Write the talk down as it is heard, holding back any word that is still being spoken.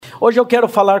Hoje eu quero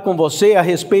falar com você a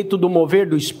respeito do mover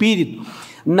do Espírito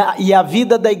e a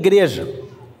vida da igreja.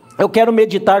 Eu quero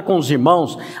meditar com os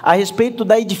irmãos a respeito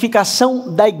da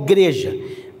edificação da igreja,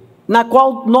 na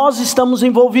qual nós estamos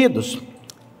envolvidos.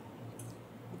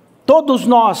 Todos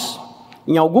nós,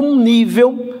 em algum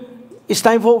nível,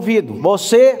 está envolvido.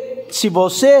 Se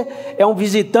você é um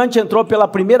visitante, entrou pela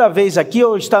primeira vez aqui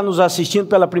ou está nos assistindo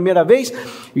pela primeira vez,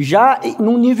 já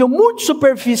num nível muito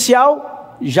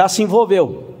superficial, já se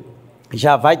envolveu.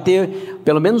 Já vai ter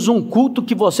pelo menos um culto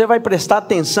que você vai prestar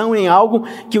atenção em algo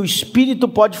que o Espírito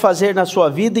pode fazer na sua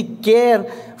vida e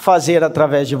quer fazer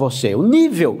através de você. O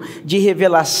nível de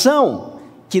revelação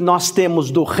que nós temos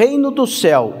do reino do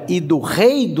céu e do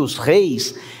Rei dos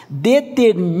Reis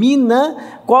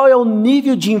determina qual é o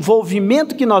nível de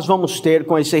envolvimento que nós vamos ter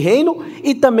com esse reino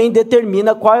e também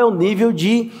determina qual é o nível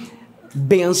de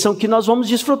bênção que nós vamos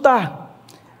desfrutar.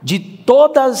 De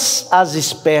todas as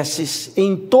espécies,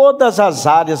 em todas as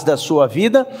áreas da sua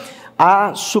vida,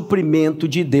 há suprimento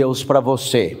de Deus para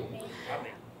você.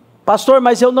 Pastor,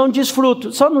 mas eu não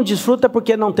desfruto. Só não desfruta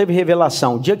porque não teve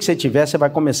revelação. O dia que você tiver, você vai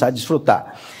começar a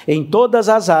desfrutar. Em todas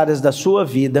as áreas da sua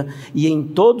vida e em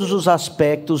todos os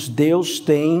aspectos, Deus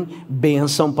tem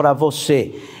bênção para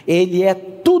você. Ele é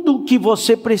tudo o que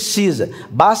você precisa.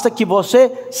 Basta que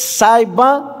você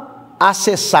saiba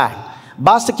acessar.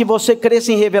 Basta que você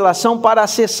cresça em revelação para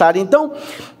acessar. Então,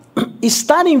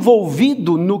 estar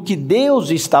envolvido no que Deus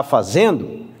está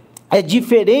fazendo é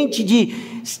diferente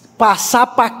de passar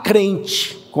para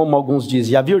crente, como alguns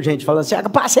dizem. Já viu gente falando assim,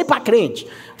 passei para crente,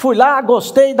 fui lá,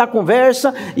 gostei da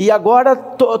conversa e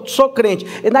agora sou crente.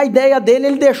 E na ideia dele,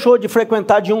 ele deixou de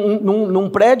frequentar num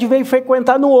prédio e veio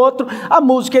frequentar no outro. A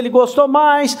música ele gostou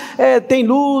mais, tem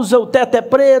luz, o teto é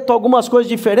preto, algumas coisas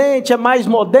diferentes, é mais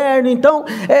moderno. Então,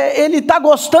 ele está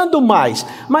gostando mais,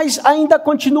 mas ainda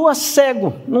continua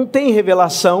cego, não tem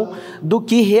revelação do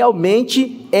que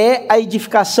realmente é a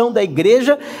edificação da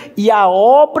igreja e a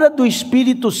obra do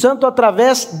Espírito Santo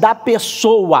através da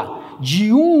pessoa,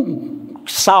 de um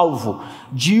salvo,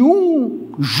 de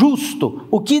um justo.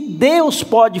 O que Deus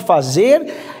pode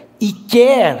fazer e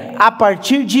quer a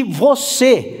partir de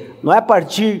você, não é a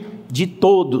partir de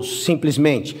todos,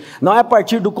 simplesmente, não é a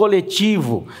partir do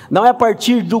coletivo, não é a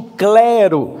partir do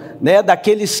clero,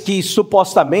 daqueles que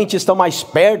supostamente estão mais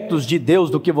perto de Deus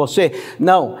do que você.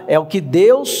 Não, é o que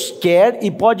Deus quer e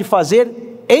pode fazer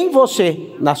em você,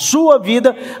 na sua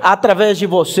vida, através de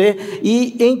você.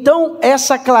 E então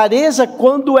essa clareza,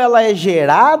 quando ela é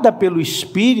gerada pelo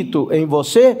Espírito em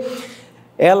você,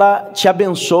 ela te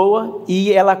abençoa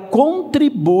e ela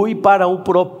contribui para um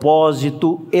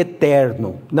propósito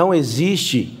eterno. Não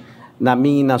existe na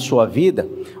minha e na sua vida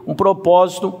um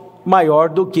propósito maior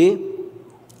do que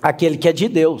aquele que é de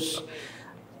Deus.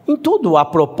 Em tudo há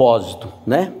propósito,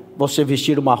 Você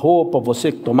vestir uma roupa,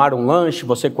 você tomar um lanche,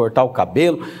 você cortar o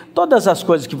cabelo, todas as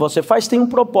coisas que você faz têm um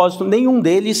propósito, nenhum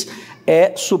deles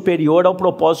é superior ao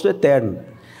propósito eterno.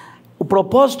 O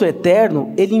propósito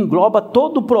eterno, ele engloba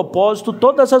todo o propósito,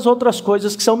 todas as outras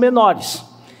coisas que são menores.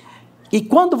 E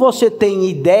quando você tem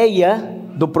ideia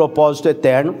do propósito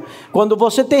eterno, quando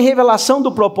você tem revelação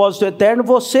do propósito eterno,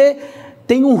 você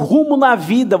tem um rumo na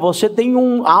vida, você tem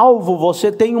um alvo,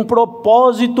 você tem um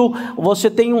propósito, você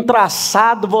tem um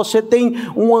traçado, você tem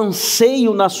um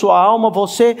anseio na sua alma,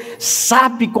 você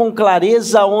sabe com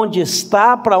clareza onde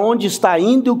está, para onde está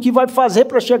indo e o que vai fazer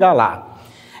para chegar lá.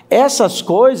 Essas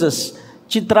coisas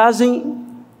te trazem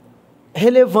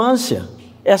relevância,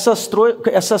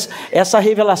 essa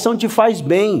revelação te faz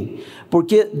bem,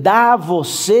 porque dá a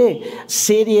você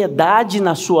seriedade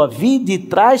na sua vida e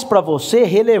traz para você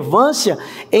relevância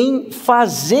em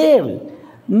fazer,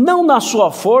 não na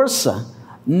sua força,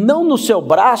 não no seu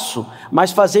braço,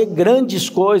 mas fazer grandes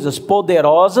coisas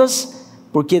poderosas,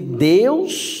 porque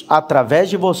Deus, através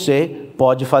de você,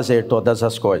 pode fazer todas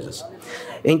as coisas.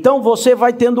 Então você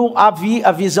vai tendo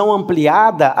a visão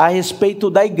ampliada a respeito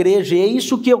da igreja, e é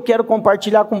isso que eu quero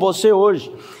compartilhar com você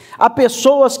hoje. Há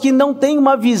pessoas que não têm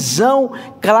uma visão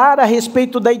clara a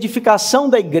respeito da edificação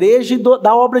da igreja e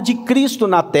da obra de Cristo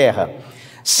na terra.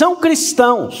 São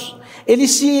cristãos,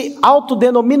 eles se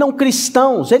autodenominam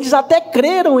cristãos, eles até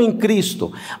creram em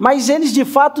Cristo, mas eles de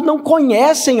fato não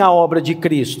conhecem a obra de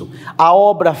Cristo, a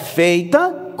obra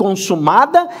feita,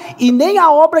 consumada, e nem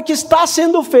a obra que está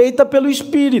sendo feita pelo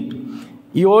Espírito.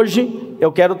 E hoje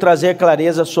eu quero trazer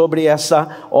clareza sobre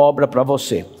essa obra para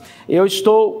você. Eu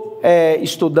estou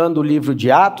estudando o livro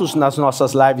de Atos nas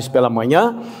nossas lives pela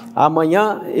manhã.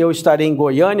 Amanhã eu estarei em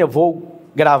Goiânia, vou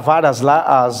gravar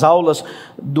as aulas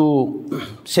do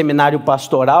seminário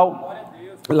pastoral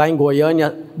lá em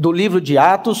Goiânia, do livro de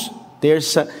Atos,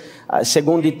 terça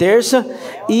segunda e terça,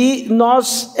 e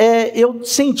eu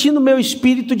senti no meu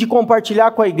espírito de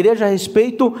compartilhar com a igreja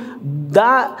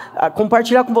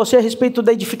compartilhar com você a respeito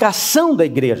da edificação da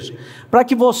igreja, para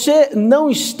que você não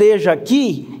esteja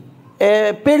aqui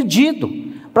perdido,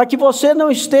 para que você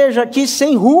não esteja aqui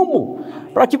sem rumo,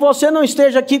 para que você não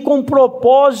esteja aqui com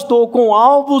propósito ou com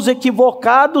alvos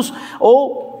equivocados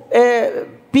ou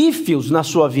pífios na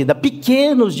sua vida,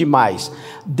 pequenos demais.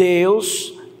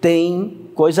 Deus tem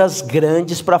coisas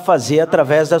grandes para fazer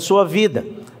através da sua vida.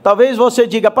 Talvez você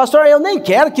diga: pastor, eu nem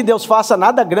quero que Deus faça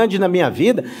nada grande na minha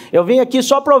vida, eu vim aqui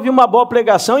só para ouvir uma boa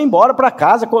pregação e ir embora para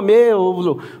casa comer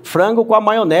o frango com a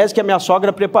maionese que a minha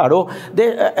sogra preparou.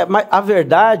 Mas a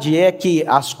verdade é que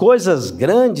as coisas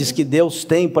grandes que Deus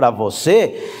tem para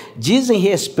você dizem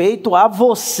respeito a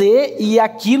você e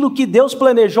aquilo que Deus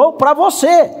planejou para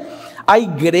você. A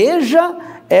igreja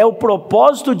é o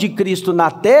propósito de Cristo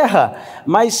na terra,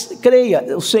 mas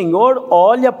creia, o Senhor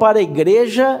olha para a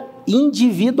igreja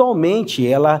individualmente,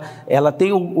 ela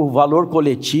tem o valor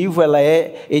coletivo, ela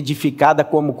é edificada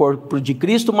como corpo de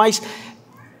Cristo, mas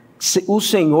o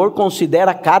Senhor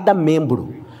considera cada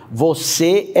membro.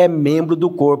 Você é membro do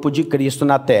corpo de Cristo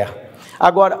na terra.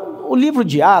 Agora, o livro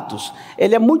de Atos,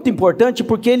 ele é muito importante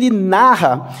porque ele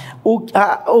narra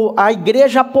a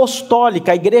igreja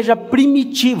apostólica, a igreja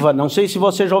primitiva. Não sei se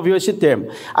você já ouviu esse termo.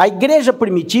 A igreja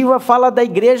primitiva fala da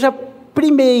igreja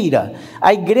primeira,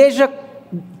 a igreja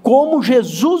como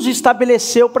Jesus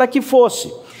estabeleceu para que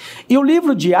fosse. E o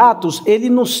livro de Atos, ele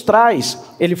nos traz,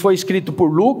 ele foi escrito por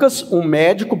Lucas, um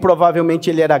médico, provavelmente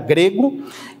ele era grego,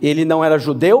 ele não era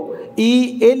judeu,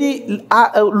 e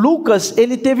Lucas,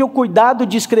 ele teve o cuidado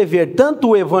de escrever tanto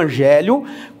o Evangelho,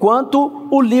 quanto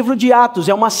o livro de Atos,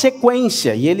 é uma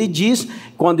sequência, e ele diz,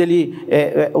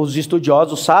 os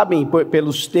estudiosos sabem,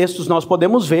 pelos textos nós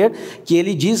podemos ver, que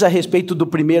ele diz a respeito do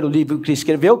primeiro livro que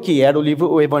escreveu, que era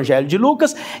o Evangelho de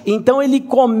Lucas. Então ele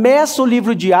começa o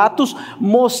livro de Atos,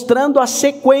 mostrando a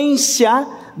sequência,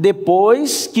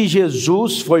 depois que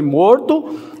Jesus foi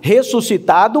morto,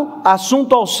 ressuscitado,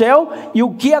 assunto ao céu, e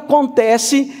o que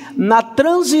acontece na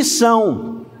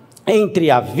transição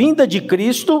entre a vinda de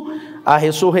Cristo, a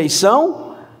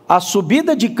ressurreição, a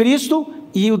subida de Cristo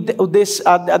e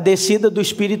a descida do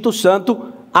Espírito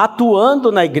Santo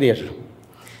atuando na igreja.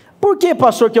 Por que,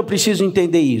 pastor, que eu preciso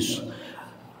entender isso?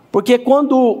 Porque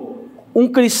quando um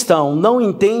cristão não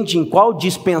entende em qual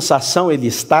dispensação ele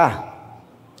está,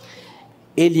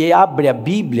 ele abre a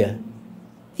Bíblia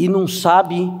e não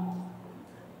sabe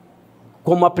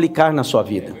como aplicar na sua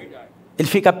vida. Ele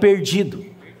fica perdido.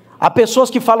 Há pessoas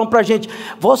que falam para a gente: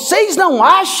 vocês não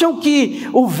acham que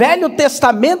o Velho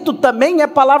Testamento também é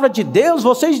palavra de Deus?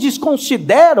 Vocês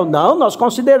desconsideram? Não, nós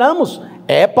consideramos.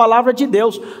 É palavra de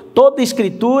Deus. Toda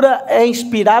escritura é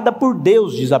inspirada por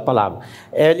Deus, diz a palavra.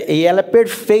 E ela é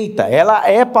perfeita, ela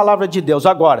é palavra de Deus.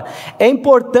 Agora, é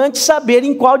importante saber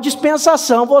em qual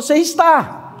dispensação você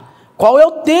está. Qual é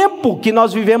o tempo que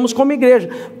nós vivemos como igreja?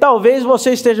 Talvez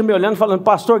você esteja me olhando e falando: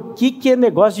 pastor, o que é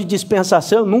negócio de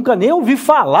dispensação? Eu nunca nem ouvi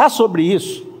falar sobre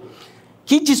isso.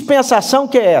 Que dispensação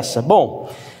que é essa? Bom,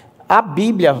 a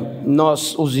Bíblia,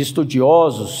 os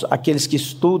estudiosos, aqueles que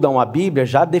estudam a Bíblia,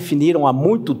 já definiram há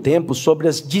muito tempo sobre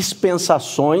as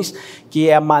dispensações, que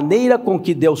é a maneira com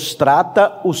que Deus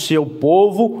trata o seu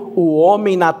povo, o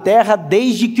homem na terra,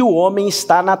 desde que o homem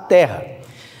está na terra.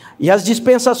 E as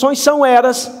dispensações são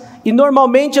eras. E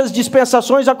normalmente as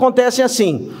dispensações acontecem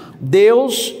assim: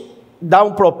 Deus dá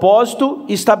um propósito,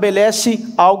 estabelece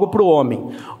algo para o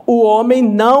homem. O homem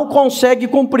não consegue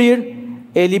cumprir,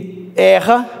 ele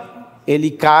erra, ele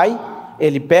cai,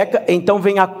 ele peca, então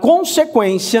vem a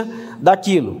consequência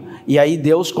daquilo. E aí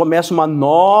Deus começa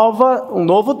um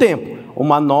novo tempo,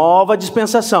 uma nova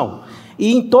dispensação.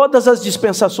 E em todas as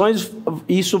dispensações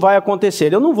isso vai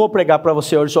acontecer. Eu não vou pregar para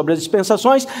você hoje sobre as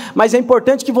dispensações, mas é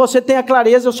importante que você tenha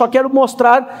clareza. Eu só quero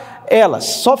mostrar elas,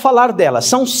 só falar delas.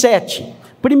 São 7.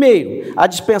 Primeiro, a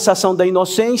dispensação da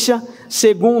inocência.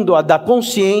 Segundo, a da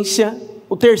consciência.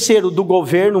 O terceiro, do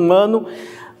governo humano.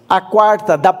 A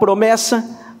quarta, da promessa.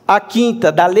 A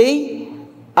quinta, da lei.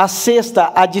 A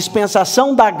sexta, a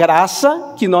dispensação da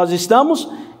graça que nós estamos.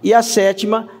 E a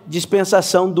sétima,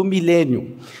 dispensação do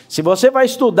milênio. Se você vai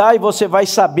estudar e você vai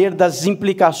saber das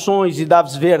implicações e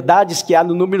das verdades que há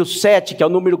no número 7, que é o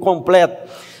número completo,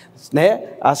 né?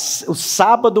 O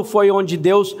sábado foi onde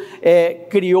Deus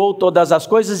criou todas as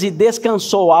coisas e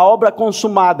descansou, a obra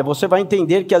consumada. Você vai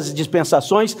entender que as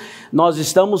dispensações, nós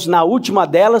estamos na última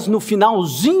delas, no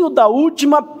finalzinho da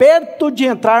última, perto de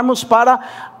entrarmos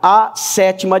para a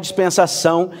sétima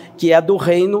dispensação, que é do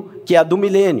reino, que é a do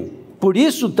milênio. Por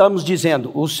isso estamos dizendo: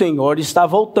 o Senhor está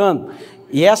voltando.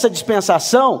 E essa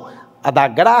dispensação a da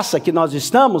graça que nós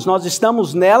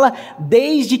estamos nela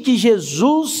desde que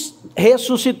Jesus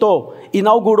ressuscitou,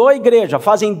 inaugurou a igreja,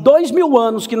 fazem 2000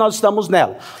 anos que nós estamos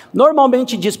nela.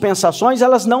 Normalmente dispensações,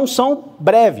 elas não são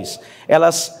breves,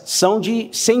 elas são de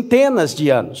centenas de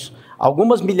anos,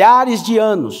 algumas milhares de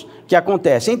anos que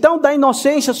acontecem. Então, da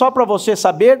inocência, só para você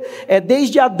saber, é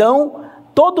desde Adão,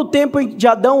 todo o tempo de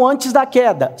Adão antes da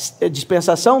queda,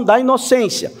 dispensação da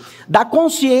inocência. Da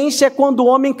consciência é quando o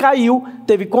homem caiu,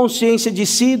 teve consciência de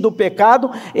si, do pecado.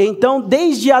 Então,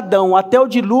 desde Adão até o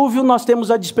dilúvio, nós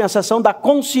temos a dispensação da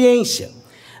consciência.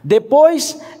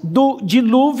 Depois do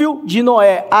dilúvio de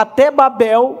Noé até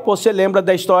Babel, você lembra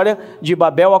da história de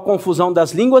Babel, a confusão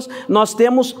das línguas, nós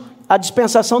temos a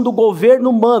dispensação do governo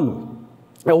humano,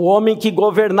 é o homem que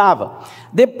governava.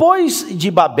 Depois de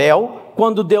Babel,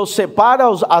 quando Deus separa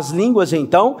as línguas,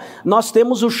 então, nós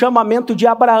temos o chamamento de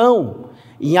Abraão.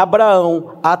 Em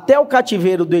Abraão, até o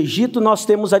cativeiro do Egito, nós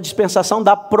temos a dispensação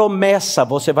da promessa.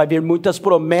 Você vai ver muitas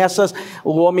promessas,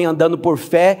 o homem andando por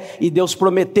fé e Deus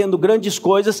prometendo grandes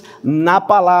coisas na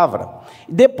palavra.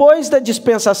 Depois da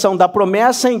dispensação da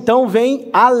promessa, então vem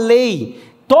a lei.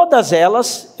 Todas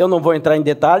elas, eu não vou entrar em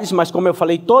detalhes, mas como eu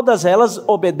falei, todas elas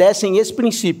obedecem esse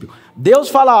princípio. Deus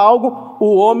fala algo,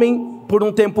 o homem por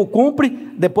um tempo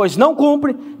cumpre, depois não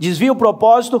cumpre, desvia o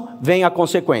propósito, vem a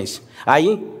consequência.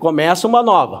 Aí começa uma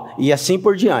nova, e assim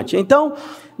por diante. Então,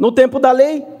 no tempo da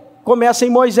lei, começa em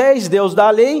Moisés, Deus dá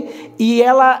a lei, e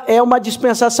ela é uma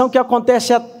dispensação que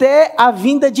acontece até a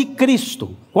vinda de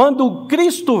Cristo. Quando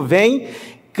Cristo vem,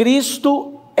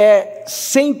 Cristo é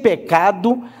sem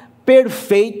pecado,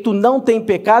 perfeito, não tem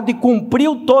pecado e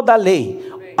cumpriu toda a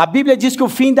lei. A Bíblia diz que o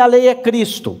fim da lei é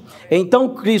Cristo. Então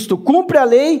Cristo cumpre a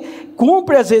lei,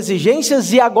 cumpre as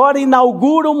exigências e agora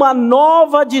inaugura uma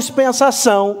nova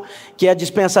dispensação, que é a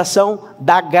dispensação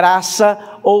da graça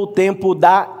ou o tempo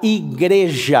da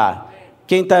igreja.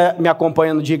 Quem está me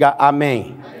acompanhando, diga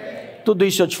amém. Tudo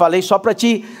isso eu te falei só para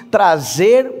te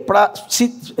trazer, para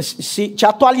te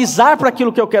atualizar para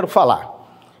aquilo que eu quero falar.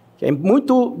 É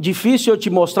muito difícil eu te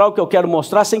mostrar o que eu quero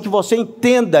mostrar sem que você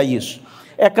entenda isso.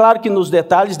 É claro que nos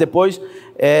detalhes, depois,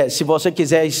 se você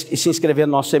quiser se inscrever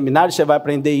no nosso seminário, você vai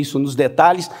aprender isso nos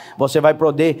detalhes, você vai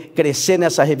poder crescer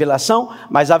nessa revelação,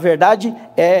 mas a verdade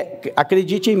é,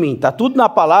 acredite em mim, está tudo na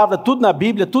palavra, tudo na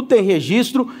Bíblia, tudo tem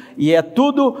registro, e é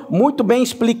tudo muito bem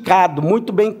explicado,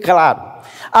 muito bem claro.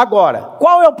 Agora,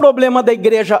 qual é o problema da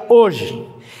igreja hoje?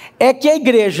 É que a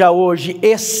igreja hoje,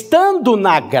 estando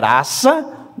na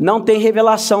graça, não tem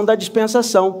revelação da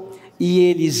dispensação, e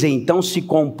eles então se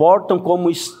comportam como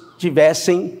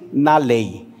estivessem na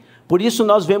lei. Por isso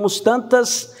nós vemos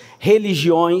tantas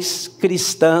religiões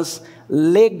cristãs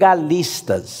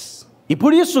legalistas, e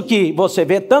por isso que você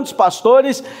vê tantos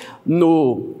pastores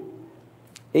no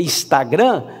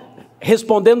Instagram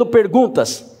respondendo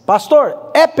perguntas: pastor,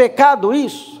 é pecado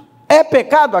isso? É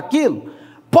pecado aquilo?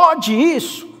 Pode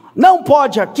isso? Não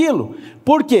pode aquilo?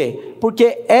 Por quê?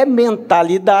 Porque é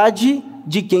mentalidade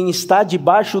de quem está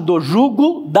debaixo do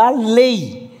jugo da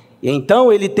lei.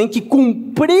 Então ele tem que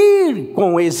cumprir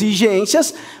com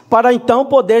exigências para então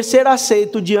poder ser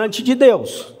aceito diante de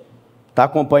Deus. Está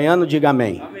acompanhando? Diga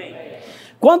amém. Amém.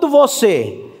 Quando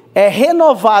você é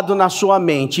renovado na sua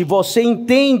mente e você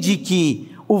entende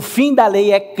que o fim da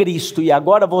lei é Cristo e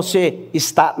agora você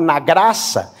está na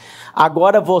graça,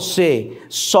 agora você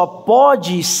só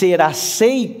pode ser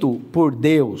aceito por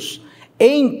Deus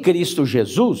em Cristo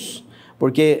Jesus,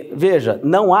 porque, veja,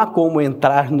 não há como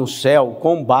entrar no céu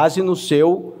com base no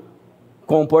seu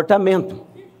comportamento.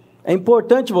 É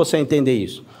importante você entender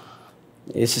isso.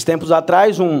 Esses tempos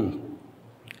atrás, um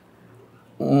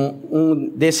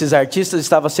desses artistas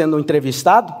estava sendo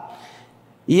entrevistado,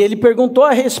 e ele perguntou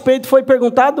a respeito, foi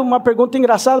perguntado uma pergunta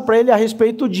engraçada para ele a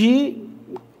respeito de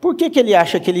por que ele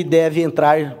acha que ele deve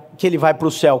entrar, que ele vai para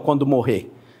o céu quando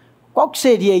morrer. Qual que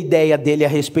seria a ideia dele a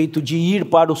respeito de ir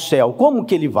para o céu? Como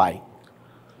que ele vai?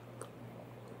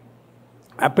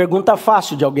 A pergunta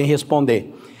fácil de alguém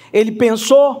responder. Ele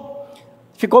pensou,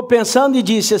 ficou pensando e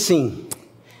disse assim: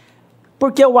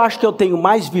 porque eu acho que eu tenho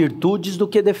mais virtudes do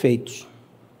que defeitos.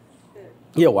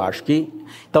 E eu acho que...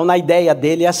 Então, na ideia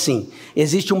dele é assim: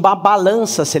 existe uma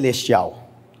balança celestial.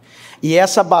 E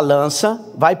essa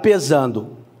balança vai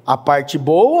pesando a parte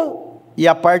boa e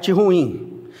a parte ruim.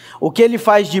 O que ele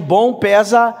faz de bom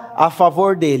pesa a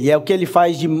favor dele. É o que ele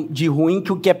faz de ruim,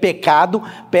 que o que é pecado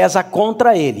pesa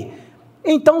contra ele.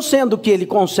 Então, sendo que ele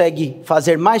consegue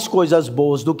fazer mais coisas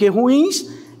boas do que ruins,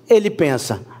 ele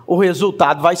pensa, o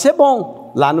resultado vai ser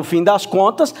bom. Lá no fim das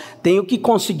contas, tenho que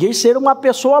conseguir ser uma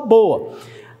pessoa boa.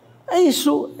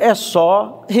 Isso é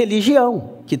só religião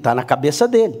que está na cabeça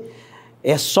dele.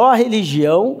 É só a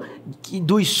religião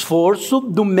do esforço,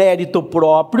 do mérito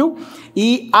próprio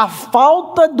e a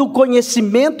falta do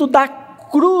conhecimento da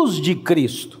cruz de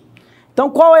Cristo. Então,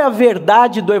 qual é a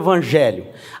verdade do Evangelho?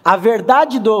 A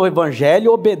verdade do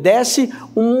Evangelho obedece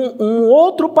um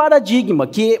outro paradigma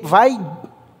que vai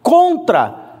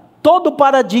contra todo o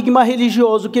paradigma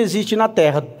religioso que existe na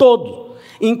Terra, todo,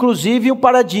 inclusive o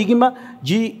paradigma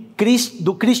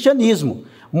do cristianismo.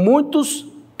 Muitos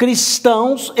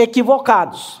cristãos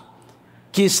equivocados,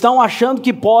 que estão achando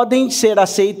que podem ser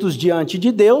aceitos diante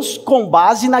de Deus com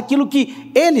base naquilo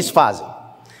que eles fazem.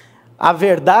 A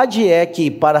verdade é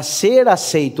que para ser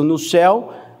aceito no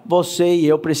céu, você e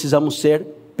eu precisamos ser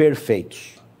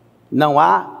perfeitos. Não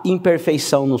há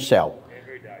imperfeição no céu.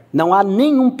 Não há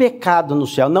nenhum pecado no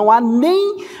céu. Não há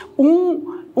nem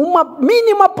uma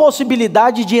mínima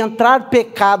possibilidade de entrar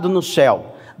pecado no céu.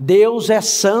 Deus é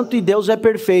santo e Deus é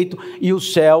perfeito, e o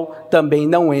céu também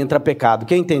não entra pecado.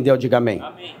 Quem entendeu, diga amém.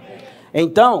 Amém.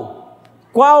 Então,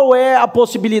 qual é a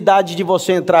possibilidade de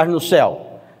você entrar no céu?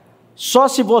 Só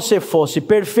se você fosse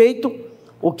perfeito,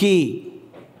 o que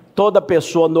toda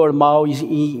pessoa normal e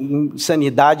em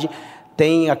sanidade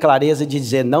tem a clareza de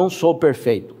dizer: não sou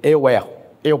perfeito, eu erro,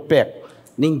 eu peco.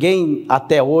 Ninguém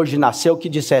até hoje nasceu que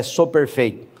dissesse: sou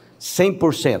perfeito,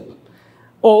 100%.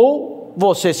 Ou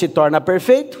você se torna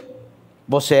perfeito,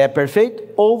 você é perfeito,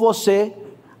 ou você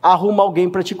arruma alguém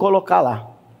para te colocar lá.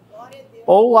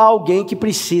 Ou há alguém que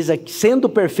precisa, sendo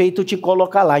perfeito, te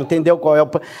colocar lá. Entendeu qual é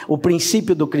o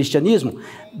princípio do cristianismo?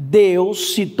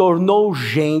 Deus se tornou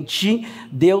gente,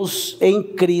 Deus em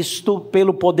Cristo,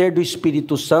 pelo poder do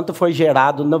Espírito Santo, foi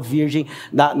gerado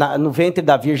no ventre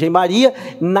da Virgem Maria,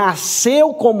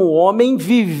 nasceu como homem,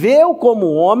 viveu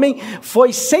como homem,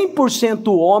 foi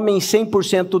 100% homem,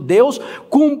 100% Deus,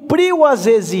 cumpriu as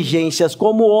exigências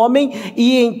como homem,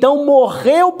 e então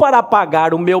morreu para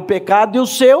pagar o meu pecado e o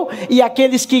seu, e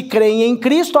aqueles que creem em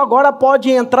Cristo agora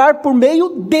podem entrar por meio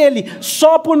dele,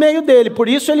 só por meio dele. Por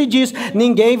isso ele diz: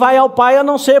 ninguém vai ao Pai a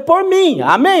não ser por mim.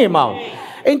 Amém, irmão?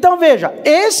 Então veja,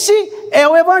 esse é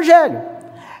o Evangelho,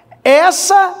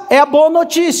 essa é a boa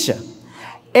notícia,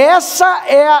 essa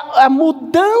é a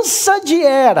mudança de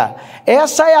era,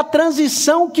 essa é a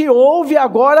transição que houve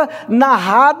agora,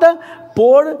 narrada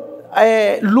por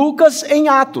Lucas em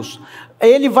Atos.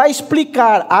 Ele vai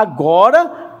explicar: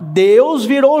 agora Deus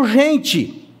virou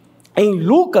gente. Em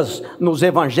Lucas, nos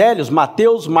evangelhos,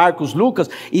 Mateus, Marcos, Lucas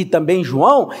e também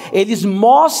João, eles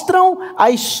mostram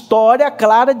a história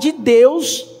clara de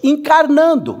Deus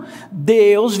encarnando,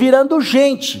 Deus virando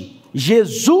gente.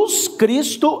 Jesus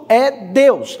Cristo é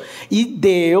Deus, e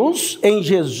Deus em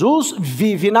Jesus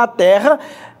vive na terra,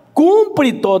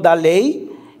 cumpre toda a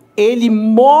lei, ele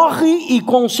morre e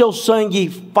com seu sangue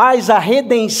faz a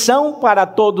redenção para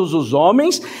todos os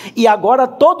homens, e agora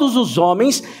todos os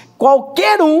homens,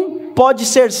 qualquer um pode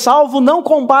ser salvo não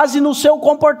com base no seu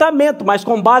comportamento, mas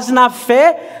com base na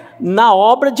fé na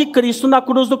obra de Cristo na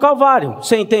cruz do Calvário.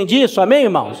 Você entende isso? Amém,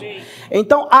 irmãos? Amém.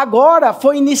 Então agora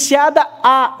foi iniciada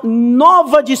a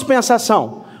nova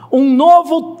dispensação. Um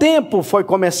novo tempo foi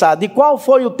começado. E qual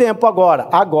foi o tempo agora?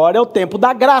 Agora é o tempo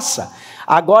da graça.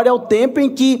 Agora é o tempo em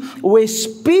que o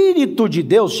Espírito de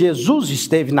Deus, Jesus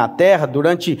esteve na terra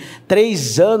durante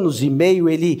 3 anos e meio,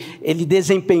 ele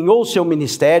desempenhou o seu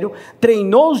ministério,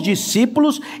 treinou os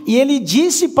discípulos, e ele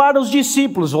disse para os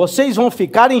discípulos: vocês vão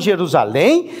ficar em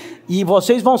Jerusalém, e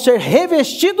vocês vão ser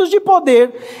revestidos de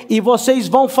poder, e vocês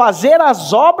vão fazer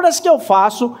as obras que eu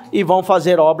faço, e vão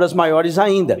fazer obras maiores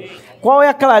ainda. Qual é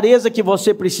a clareza que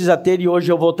você precisa ter, e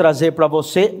hoje eu vou trazer para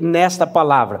você nesta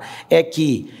palavra? É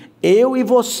que eu e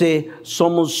você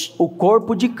somos o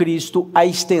corpo de Cristo, a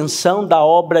extensão da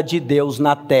obra de Deus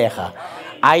na terra.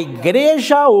 A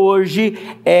igreja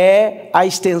hoje é a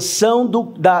extensão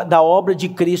da obra de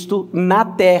Cristo na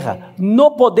terra,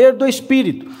 no poder do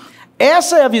Espírito.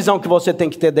 Essa é a visão que você tem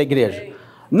que ter da igreja.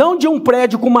 Não de um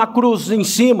prédio com uma cruz em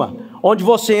cima, onde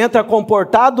você entra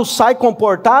comportado, sai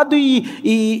comportado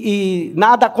e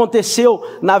nada aconteceu,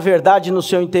 na verdade, no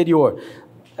seu interior.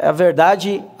 A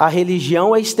verdade, a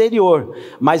religião é exterior,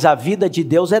 mas a vida de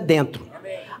Deus é dentro.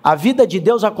 A vida de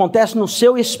Deus acontece no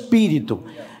seu espírito,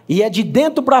 e é de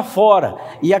dentro para fora,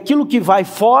 e aquilo que vai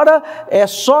fora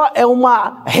é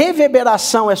uma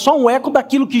reverberação, é só um eco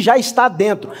daquilo que já está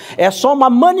dentro, é só uma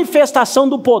manifestação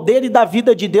do poder e da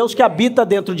vida de Deus que habita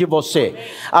dentro de você.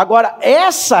 Agora,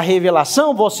 essa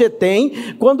revelação você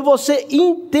tem quando você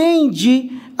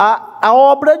entende a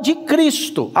obra de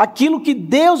Cristo, aquilo que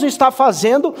Deus está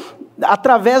fazendo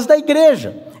através da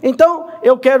igreja. Então,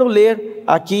 eu quero ler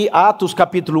aqui Atos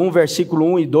capítulo 1, versículo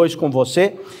 1 e 2 com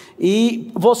você, e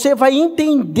você vai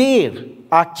entender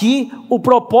aqui o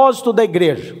propósito da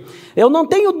igreja. Eu não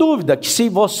tenho dúvida que se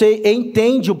você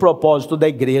entende o propósito da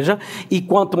igreja, e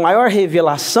quanto maior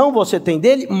revelação você tem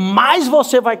dele, mais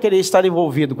você vai querer estar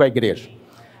envolvido com a igreja.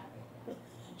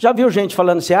 Já viu gente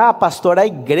falando assim, pastor, a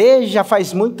igreja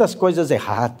faz muitas coisas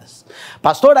erradas.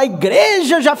 Pastor, a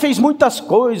igreja já fez muitas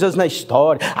coisas na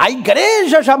história. A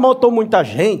igreja já matou muita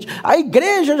gente. A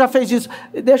igreja já fez isso.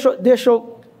 Deixa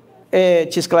eu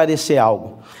te esclarecer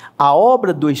algo. A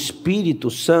obra do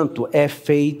Espírito Santo é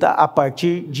feita a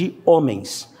partir de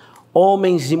homens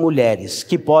e mulheres,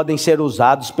 que podem ser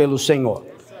usados pelo Senhor.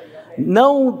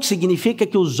 Não significa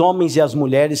que os homens e as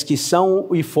mulheres que são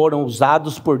e foram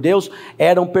usados por Deus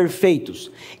eram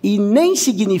perfeitos. E nem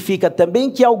significa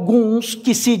também que alguns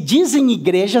que se dizem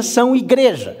igreja são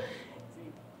igreja.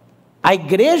 A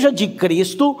igreja de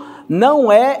Cristo não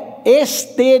é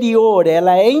exterior,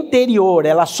 ela é interior,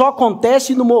 ela só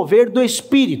acontece no mover do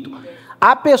Espírito.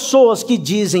 Há pessoas que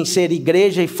dizem ser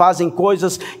igreja e fazem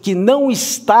coisas que não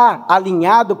está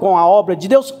alinhado com a obra de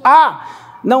Deus.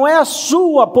 Não é a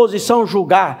sua posição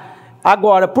julgar.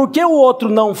 Agora, porque o outro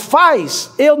não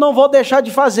faz, eu não vou deixar de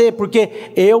fazer,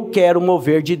 porque eu quero o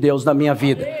mover de Deus na minha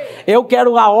vida. Eu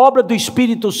quero a obra do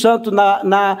Espírito Santo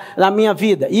na minha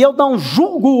vida. E eu não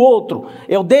julgo o outro,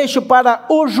 eu deixo para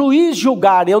o juiz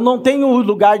julgar. Eu não tenho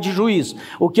lugar de juiz.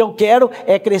 O que eu quero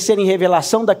é crescer em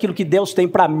revelação daquilo que Deus tem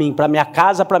para mim, para minha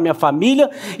casa, para minha família.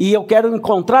 E eu quero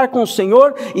encontrar com o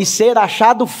Senhor e ser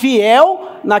achado fiel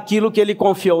naquilo que Ele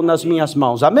confiou nas minhas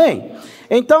mãos. Amém?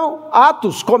 Então,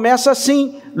 Atos começa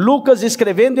assim, Lucas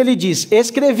escrevendo, ele diz: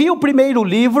 escrevi o primeiro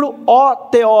livro, ó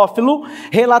Teófilo,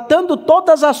 relatando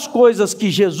todas as coisas que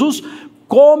Jesus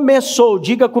começou.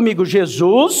 Diga comigo,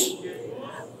 Jesus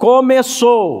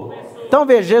começou. Então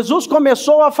veja, Jesus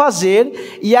começou a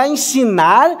fazer e a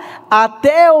ensinar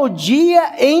até o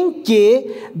dia em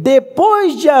que,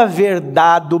 depois de haver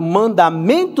dado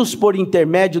mandamentos por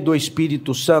intermédio do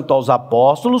Espírito Santo aos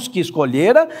apóstolos que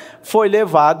escolhera, foi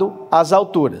levado às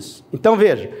alturas. Então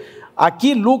veja,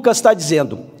 aqui Lucas está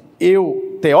dizendo,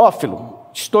 eu, Teófilo,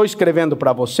 estou escrevendo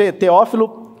para você.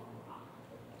 Teófilo,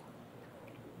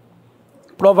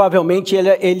 provavelmente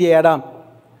ele era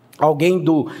alguém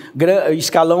do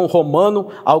escalão romano,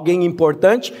 alguém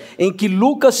importante, em que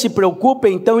Lucas se preocupa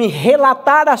então em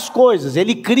relatar as coisas.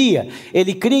 Ele cria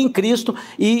em Cristo,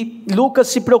 e Lucas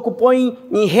se preocupou em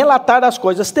relatar as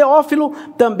coisas. Teófilo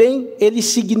também, ele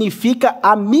significa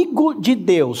amigo de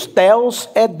Deus. Theos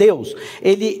é Deus.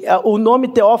 O nome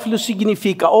Teófilo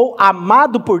significa ou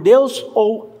amado por Deus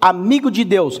ou amigo de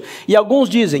Deus. E alguns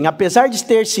dizem, apesar de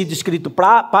ter sido escrito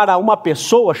para uma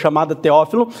pessoa chamada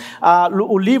Teófilo,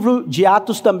 o livro de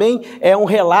Atos também é um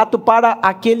relato para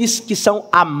aqueles que são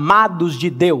amados de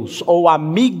Deus, ou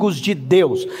amigos de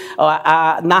Deus.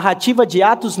 A narrativa de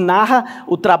Atos narra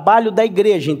o trabalho da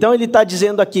igreja. Então ele está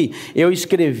dizendo aqui, eu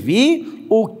escrevi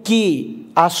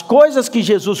as coisas que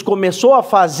Jesus começou a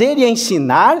fazer e a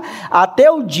ensinar, até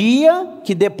o dia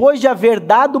que, depois de haver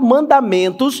dado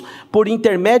mandamentos por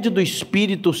intermédio do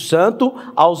Espírito Santo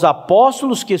aos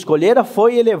apóstolos que escolhera,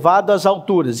 foi elevado às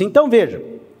alturas. Então veja,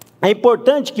 é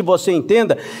importante que você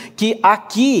entenda que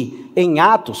aqui em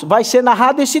Atos vai ser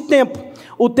narrado esse tempo,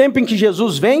 o tempo em que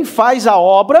Jesus vem, faz a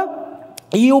obra,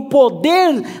 e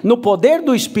no poder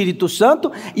do Espírito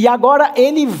Santo, e agora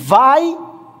ele vai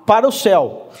para o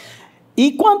céu.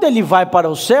 E quando ele vai para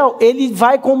o céu, ele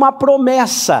vai com uma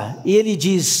promessa, e ele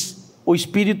diz, o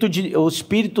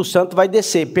Espírito Santo vai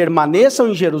descer, permaneçam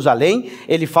em Jerusalém.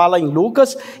 Ele fala em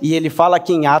Lucas, e ele fala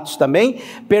aqui em Atos também,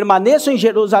 permaneçam em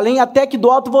Jerusalém, até que do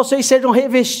alto vocês sejam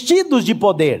revestidos de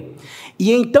poder,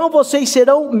 e então vocês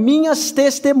serão minhas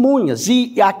testemunhas.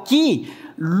 E aqui,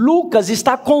 Lucas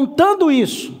está contando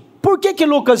isso. Por que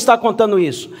Lucas está contando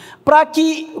isso? Para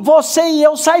que você e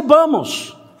eu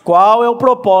saibamos qual é o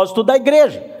propósito da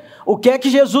igreja, o que é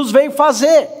que Jesus veio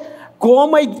fazer,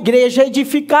 como a igreja é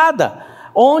edificada,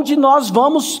 onde nós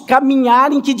vamos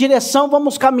caminhar, em que direção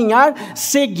vamos caminhar,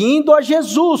 seguindo a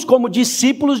Jesus, como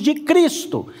discípulos de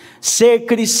Cristo. Ser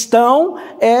cristão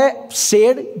é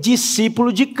ser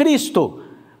discípulo de Cristo.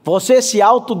 Você se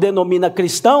autodenomina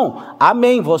cristão?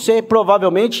 Amém, você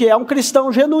provavelmente é um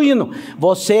cristão genuíno,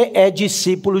 você é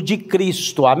discípulo de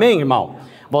Cristo, amém, irmão?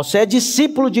 Você é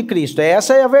discípulo de Cristo,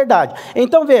 essa é a verdade.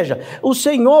 Então veja, o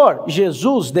Senhor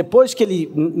Jesus, depois que ele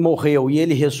morreu e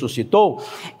ele ressuscitou,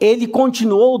 ele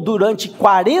continuou durante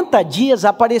 40 dias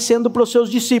aparecendo para os seus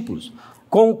discípulos,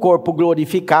 com o corpo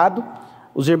glorificado.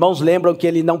 Os irmãos lembram que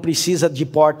ele não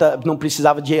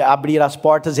precisava de abrir as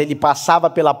portas, ele passava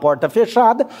pela porta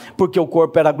fechada, porque o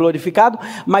corpo era glorificado,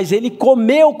 mas ele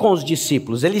comeu com os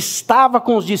discípulos, ele estava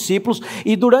com os discípulos,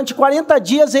 e durante 40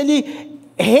 dias ele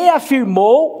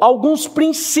reafirmou alguns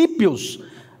princípios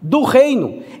do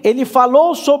reino. Ele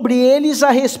falou sobre eles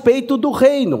a respeito do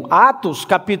reino. Atos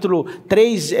capítulo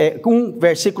 3, 1,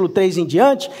 versículo 3 em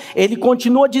diante, ele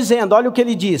continua dizendo, olha o que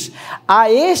ele diz: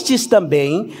 a estes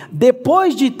também,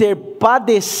 depois de ter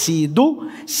padecido,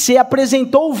 se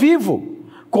apresentou vivo,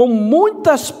 com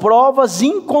muitas provas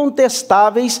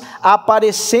incontestáveis,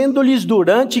 aparecendo-lhes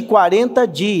durante 40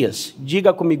 dias.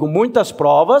 Diga comigo, muitas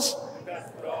provas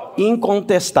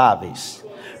incontestáveis.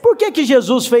 Por que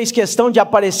Jesus fez questão de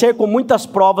aparecer com muitas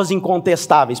provas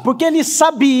incontestáveis? Porque ele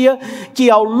sabia que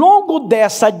ao longo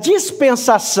dessa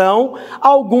dispensação,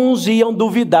 alguns iam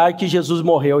duvidar que Jesus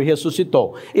morreu e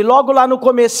ressuscitou. E logo lá no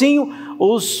comecinho,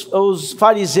 os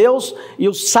fariseus e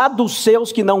os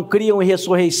saduceus, que não criam em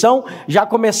ressurreição, já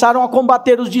começaram a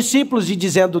combater os discípulos e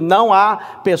dizendo: não há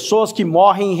pessoas que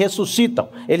morrem e ressuscitam,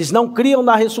 eles não criam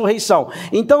na ressurreição.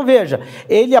 Então veja,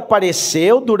 ele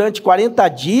apareceu durante 40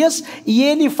 dias e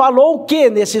ele falou o que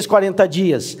nesses 40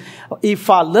 dias? E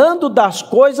falando das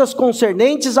coisas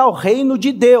concernentes ao reino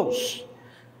de Deus.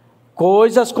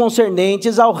 Coisas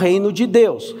concernentes ao reino de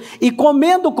Deus. E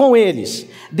comendo com eles,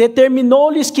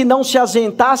 determinou-lhes que não se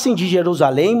ausentassem de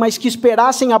Jerusalém, mas que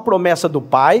esperassem a promessa do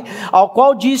Pai, ao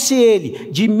qual disse ele: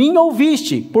 de mim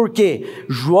ouviste, porque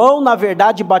João na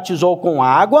verdade batizou com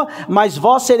água, mas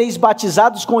vós sereis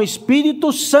batizados com o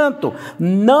Espírito Santo,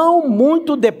 não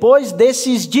muito depois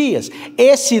desses dias.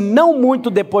 Esse não muito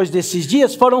depois desses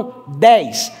dias foram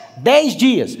 10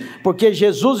 dias, porque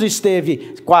Jesus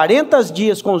esteve 40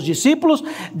 dias com os discípulos,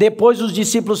 depois os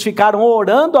discípulos ficaram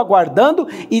orando, aguardando,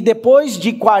 e depois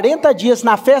de 40 dias,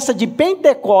 na festa de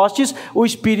Pentecostes, o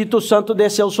Espírito Santo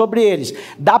desceu sobre eles.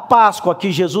 Da Páscoa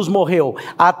que Jesus morreu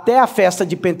até a festa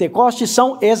de Pentecostes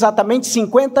são exatamente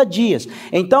 50 dias.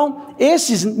 Então,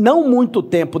 esses não muito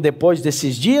tempo depois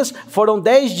desses dias, foram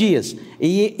 10 dias.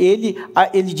 E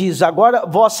ele diz: agora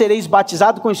vós sereis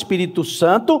batizados com o Espírito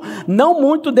Santo, não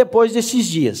muito depois desses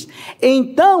dias.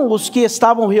 Então os que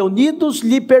estavam reunidos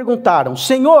lhe perguntaram: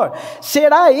 Senhor,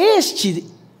 será este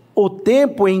o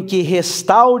tempo em que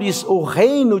restaures o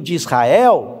reino de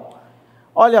Israel?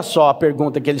 Olha só a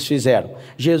pergunta que eles fizeram.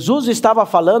 Jesus estava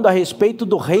falando a respeito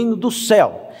do reino do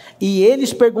céu, e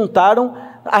eles perguntaram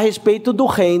a respeito do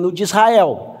reino de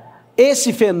Israel.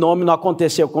 Esse fenômeno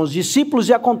aconteceu com os discípulos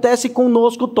e acontece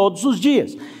conosco todos os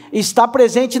dias. Está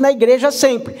presente na igreja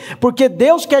sempre, porque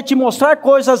Deus quer te mostrar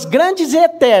coisas grandes e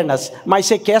eternas, mas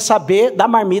você quer saber da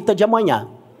marmita de amanhã.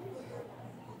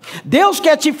 Deus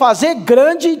quer te fazer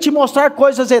grande e te mostrar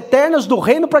coisas eternas do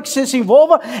reino para que você se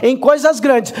envolva em coisas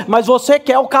grandes, mas você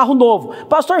quer o carro novo.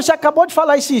 Pastor, você acabou de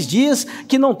falar esses dias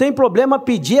que não tem problema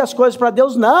pedir as coisas para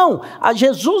Deus. Não,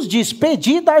 Jesus diz: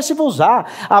 pedi e dar-se-vos-á.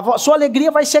 A sua alegria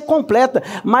vai ser completa,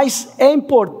 mas é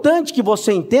importante que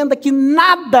você entenda que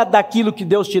nada daquilo que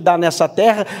Deus te dá nessa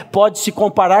terra pode se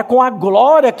comparar com a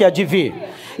glória que há de vir.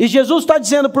 E Jesus está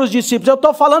dizendo para os discípulos: eu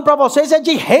estou falando para vocês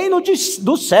de reino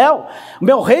do céu.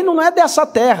 Meu reino não é dessa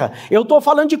terra. Eu estou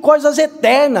falando de coisas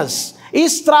eternas,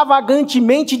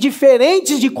 extravagantemente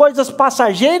diferentes de coisas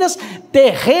passageiras,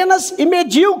 terrenas e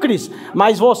medíocres.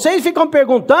 Mas vocês ficam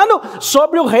perguntando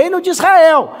sobre o reino de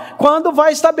Israel, quando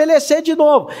vai estabelecer de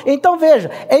novo. Então veja,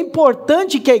 é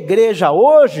importante que a igreja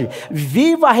hoje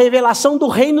viva a revelação do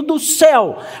reino do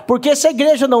céu, porque se a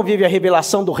igreja não vive a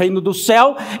revelação do reino do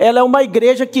céu, ela é uma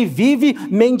igreja que vive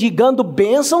mendigando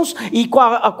bênçãos e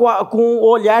com o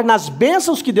olhar nas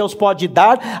bênçãos que Deus pode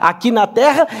dar aqui na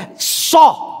terra,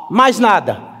 só, mais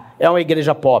nada. É uma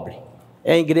igreja pobre,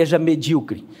 é uma igreja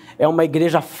medíocre, é uma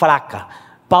igreja fraca.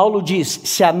 Paulo diz: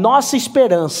 se a nossa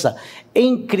esperança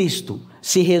em Cristo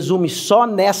se resume só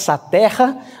nessa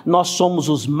terra, nós somos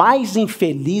os mais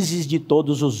infelizes de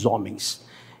todos os homens.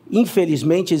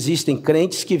 Infelizmente existem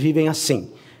crentes que vivem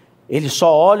assim. Eles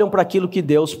só olham para aquilo que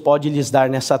Deus pode lhes dar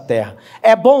nessa terra.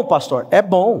 É bom, pastor? É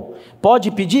bom. Pode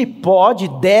pedir? Pode,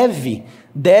 deve.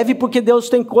 Deve, porque Deus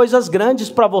tem coisas grandes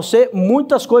para você,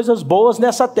 muitas coisas boas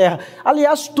nessa terra.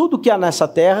 Aliás, tudo que há nessa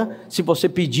terra, se você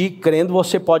pedir crendo,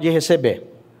 você pode receber.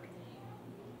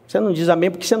 Você não diz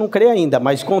amém porque você não crê ainda,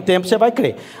 mas com o tempo você vai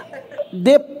crer.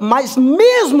 Mas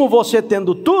mesmo você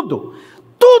tendo tudo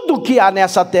que há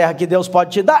nessa terra que Deus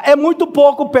pode te dar, é muito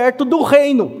pouco perto do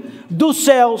reino, dos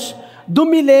céus, do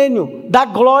milênio, da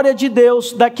glória de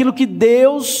Deus, daquilo que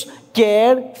Deus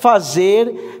quer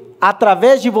fazer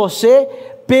através de você,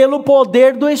 pelo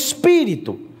poder do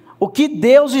Espírito. o que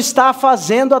Deus está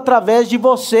fazendo através de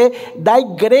você, da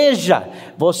igreja.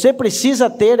 Você precisa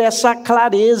ter essa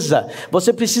clareza,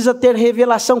 você precisa ter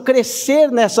revelação,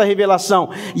 crescer nessa revelação.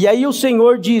 E aí o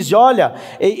Senhor diz, olha,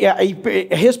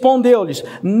 respondeu-lhes: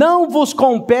 não vos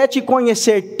compete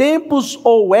conhecer tempos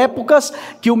ou épocas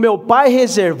que o meu Pai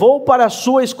reservou para a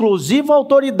sua exclusiva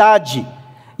autoridade.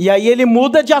 E aí ele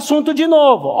muda de assunto de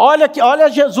novo. Olha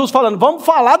Jesus falando, vamos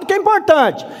falar do que é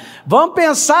importante. Vamos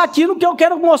pensar aqui no que eu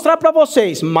quero mostrar para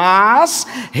vocês. Mas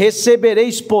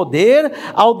recebereis poder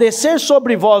ao descer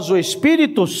sobre vós o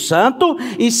Espírito Santo,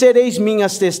 e sereis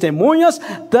minhas testemunhas,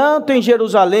 tanto em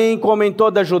Jerusalém como em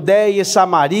toda a Judéia e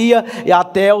Samaria, e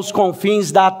até os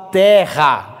confins da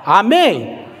terra.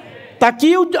 Amém? Está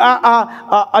aqui o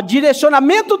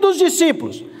direcionamento dos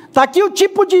discípulos. Está aqui o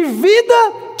tipo de vida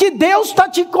que Deus está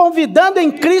te convidando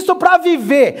em Cristo para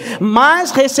viver.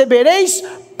 Mas recebereis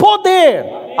poder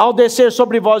ao descer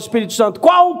sobre vós o Espírito Santo.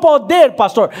 Qual o poder,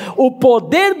 pastor? O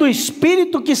poder do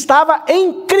Espírito que estava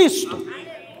em Cristo.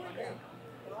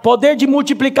 Poder de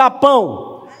multiplicar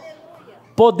pão,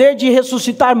 poder de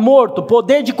ressuscitar morto,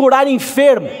 poder de curar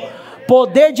enfermo,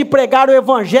 poder de pregar o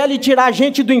evangelho e tirar a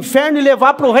gente do inferno e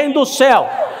levar para o reino do céu.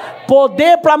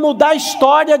 Poder para mudar a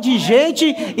história de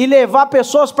gente e levar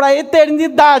pessoas para a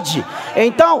eternidade.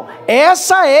 Então,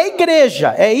 essa é a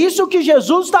igreja, é isso que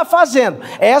Jesus está fazendo,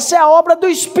 essa é a obra do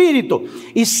Espírito.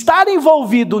 Estar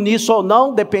envolvido nisso ou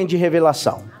não depende de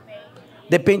revelação,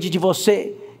 depende de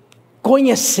você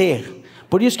conhecer.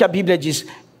 Por isso que a Bíblia diz,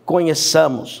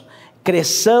 conheçamos,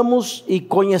 cresçamos e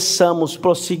conheçamos,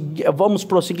 vamos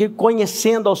prosseguir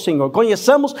conhecendo ao Senhor,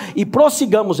 conheçamos e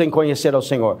prossigamos em conhecer ao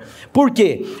Senhor. Por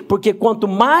quê? Porque quanto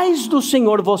mais do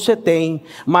Senhor você tem,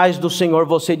 mais do Senhor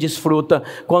você desfruta.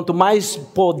 Quanto mais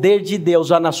poder de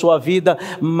Deus há na sua vida,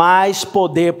 mais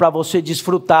poder para você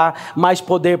desfrutar, mais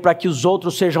poder para que os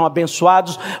outros sejam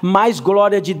abençoados, mais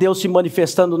glória de Deus se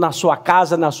manifestando na sua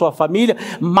casa, na sua família,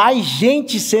 mais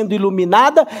gente sendo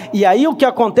iluminada. E aí o que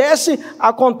acontece?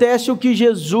 Acontece o que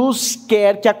Jesus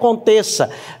quer que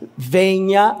aconteça: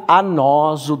 venha a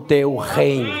nós o teu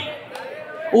reino.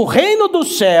 O reino do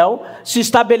céu se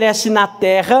estabelece na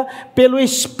terra pelo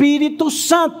Espírito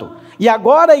Santo. E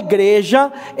agora a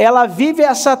igreja, ela vive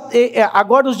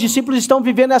agora os discípulos estão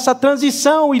vivendo essa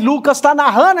transição, e Lucas está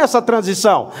narrando essa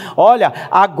transição. Olha,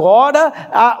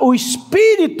 agora o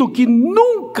Espírito que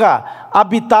nunca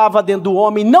habitava dentro do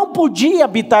homem, não podia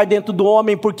habitar dentro do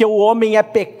homem, porque o homem é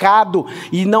pecado,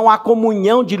 e não há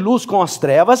comunhão de luz com as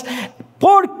trevas.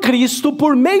 Por Cristo,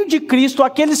 por meio de Cristo,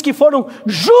 aqueles que foram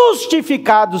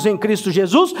justificados em Cristo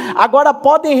Jesus, agora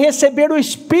podem receber o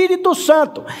Espírito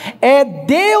Santo. É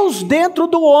Deus dentro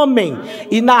do homem.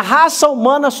 E na raça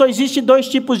humana só existe dois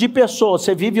tipos de pessoas.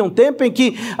 Você vive um tempo em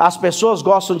que as pessoas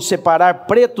gostam de separar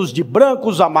pretos de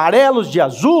brancos, amarelos de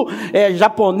azul,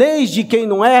 japonês de quem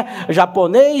não é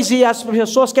japonês, e as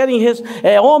pessoas querem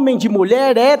homem de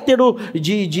mulher, hétero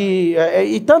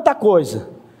e tanta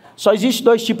coisa. Só existe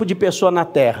dois tipos de pessoa na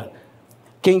terra: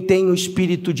 quem tem o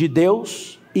Espírito de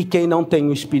Deus e quem não tem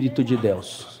o Espírito de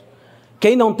Deus.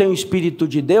 Quem não tem o Espírito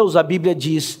de Deus, a Bíblia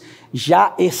diz,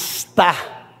 já está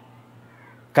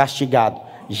castigado,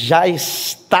 já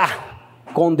está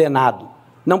condenado,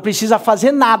 não precisa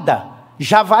fazer nada,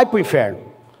 já vai para o inferno.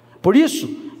 Por isso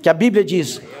que a Bíblia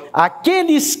diz,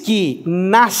 aqueles que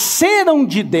nasceram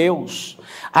de Deus,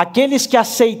 aqueles que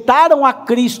aceitaram a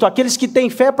Cristo, aqueles que têm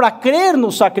fé para crer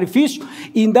no sacrifício,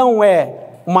 e não é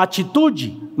uma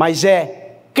atitude, mas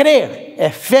é crer, é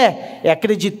fé, é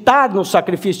acreditar no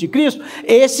sacrifício de Cristo,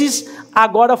 esses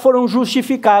agora foram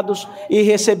justificados e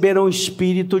receberam o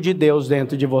Espírito de Deus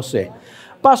dentro de você.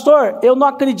 Pastor, eu não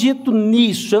acredito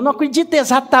nisso, eu não acredito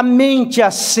exatamente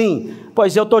assim.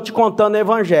 Pois eu estou te contando o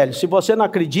evangelho. Se você não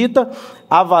acredita,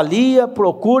 avalia,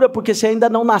 procura, porque você ainda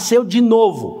não nasceu de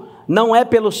novo. Não é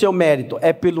pelo seu mérito,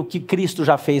 é pelo que Cristo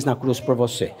já fez na cruz por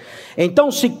você.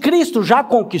 Então, se Cristo já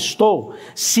conquistou,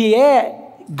 se é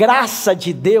graça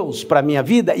de Deus para a minha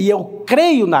vida, e eu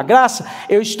creio na graça,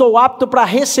 eu estou apto para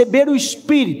receber o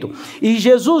Espírito. E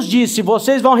Jesus disse,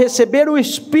 vocês vão receber o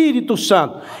Espírito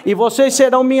Santo, e vocês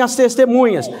serão minhas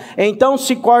testemunhas. Então,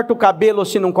 se corta o cabelo ou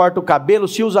se não corta o cabelo,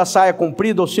 se usa saia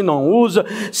comprida ou se não usa,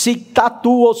 se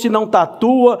tatua ou se não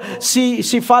tatua,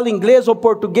 se fala inglês ou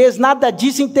português, nada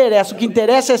disso interessa. O que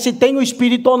interessa é se tem o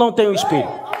Espírito ou não tem o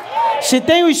Espírito. Se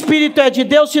tem o Espírito é de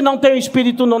Deus, se não tem o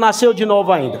Espírito não nasceu de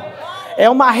novo ainda. É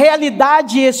uma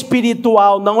realidade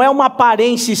espiritual, não é uma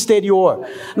aparência exterior.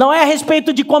 Não é a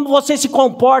respeito de como você se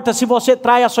comporta, se você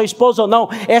trai a sua esposa ou não.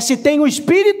 É se tem o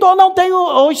Espírito ou não tem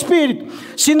o Espírito.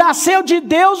 Se nasceu de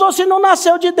Deus ou se não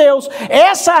nasceu de Deus.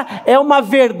 Essa é uma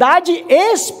verdade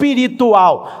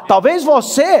espiritual. Talvez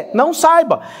você não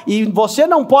saiba. E você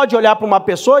não pode olhar para uma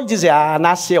pessoa e dizer: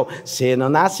 nasceu. Você não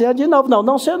nasceu de novo.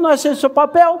 Não, você não é seu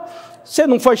papel. Você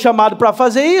não foi chamado para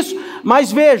fazer isso.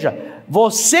 Mas veja,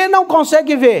 você não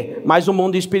consegue ver, mas o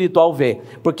mundo espiritual vê,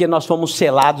 porque nós fomos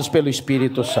selados pelo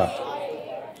Espírito Santo.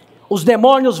 Os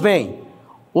demônios vêm,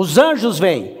 os anjos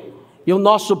vêm, e o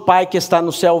nosso Pai que está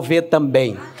no céu vê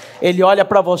também. Ele olha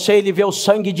para você, ele vê o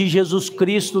sangue de Jesus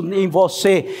Cristo em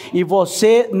você, e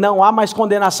você não há mais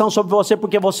condenação sobre você,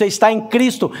 porque você está em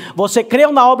Cristo. Você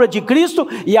creu na obra de Cristo,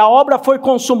 e a obra foi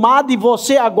consumada, e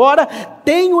você agora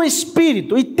tem o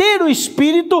Espírito, e ter o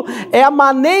Espírito é a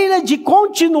maneira de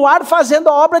continuar fazendo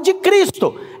a obra de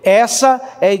Cristo. Essa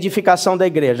é a edificação da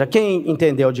igreja. Quem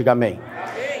entendeu, diga amém.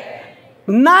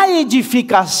 Na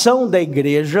edificação da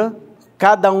igreja,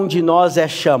 cada um de nós é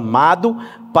chamado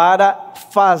para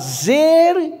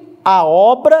fazer a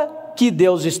obra que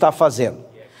Deus está fazendo.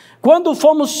 Quando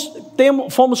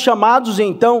fomos chamados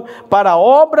então para a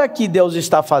obra que Deus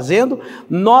está fazendo,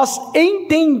 nós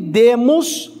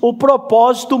entendemos o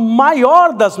propósito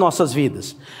maior das nossas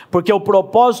vidas, porque o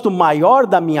propósito maior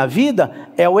da minha vida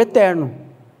é o eterno,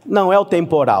 não é o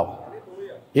temporal.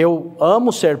 Eu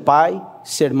amo ser pai,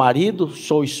 ser marido,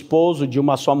 sou esposo de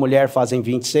uma só mulher fazem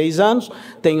 26 anos,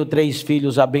 tenho 3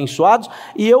 filhos abençoados,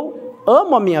 e eu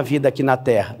amo a minha vida aqui na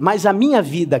terra, mas a minha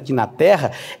vida aqui na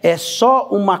terra é só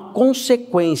uma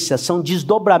consequência, são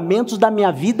desdobramentos da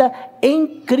minha vida em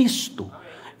Cristo.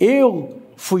 Eu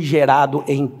fui gerado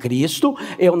em Cristo,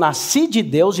 eu nasci de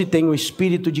Deus e tenho o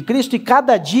Espírito de Cristo, e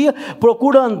cada dia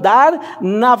procuro andar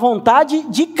na vontade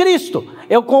de Cristo.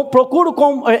 Eu procuro,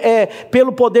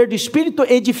 pelo poder do Espírito,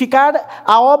 edificar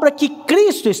a obra que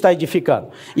Cristo está edificando.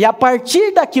 E a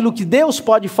partir daquilo que Deus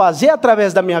pode fazer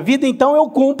através da minha vida, então eu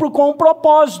cumpro com o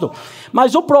propósito.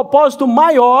 Mas o propósito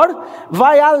maior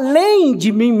vai além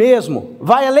de mim mesmo,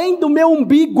 vai além do meu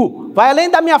umbigo, vai além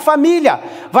da minha família,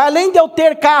 vai além de eu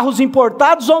ter carros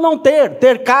importados ou não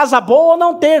ter casa boa ou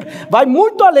não ter, vai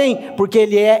muito além, porque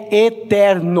Ele é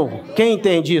eterno. Quem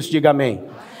entende isso, diga amém.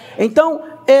 Então,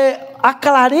 a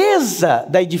clareza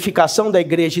da edificação da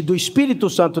igreja e do Espírito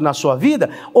Santo na sua vida,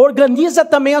 organiza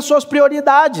também as suas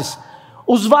prioridades,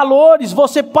 os valores.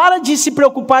 Você para de se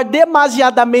preocupar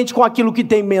demasiadamente com aquilo que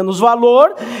tem menos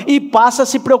valor, e passa a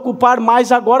se preocupar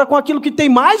mais agora com aquilo que tem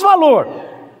mais valor,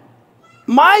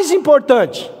 mais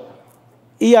importante.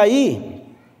 E aí,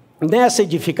 nessa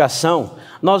edificação,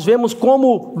 nós vemos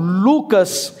como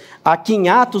Lucas, aqui em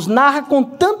Atos, narra com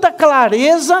tanta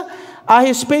clareza a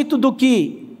respeito do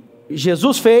que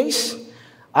Jesus fez,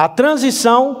 a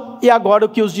transição, e agora o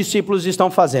que os discípulos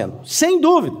estão fazendo. Sem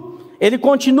dúvida, ele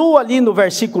continua ali no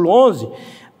versículo 11,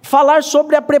 falar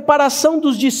sobre a preparação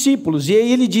dos discípulos, e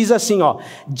aí ele diz assim,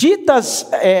 ditas,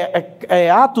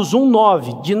 Atos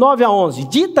 1:9, de 9 a 11,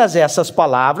 ditas essas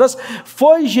palavras,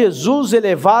 foi Jesus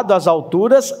elevado às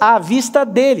alturas à vista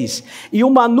deles, e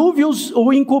uma nuvem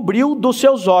o encobriu dos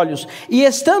seus olhos, e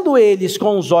estando eles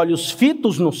com os olhos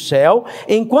fitos no céu,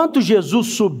 enquanto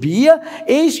Jesus subia,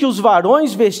 eis que os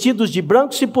varões vestidos de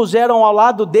branco se puseram ao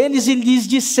lado deles e lhes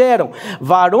disseram: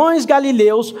 varões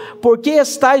galileus, por que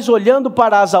estáis olhando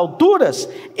para as alturas?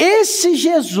 Esse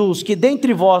Jesus que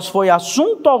dentre vós foi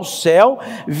assunto ao céu,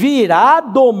 virá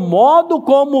do modo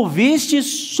como vistes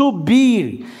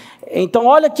subir. Então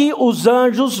olha que os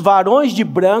anjos, varões de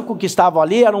branco que estavam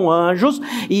ali, eram anjos,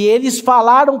 e eles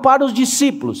falaram para os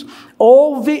discípulos.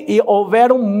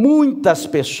 Houveram muitas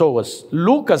pessoas.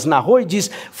 Lucas narrou e diz,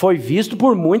 foi visto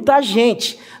por muita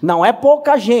gente, não é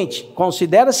pouca gente.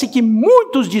 Considera-se que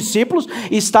muitos discípulos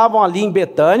estavam ali em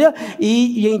Betânia,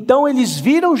 e então eles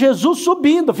viram Jesus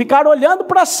subindo, ficaram olhando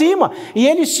para cima, e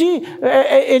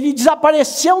ele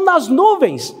desapareceu nas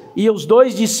nuvens. E os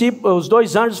dois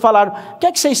anjos falaram: o que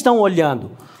é que vocês estão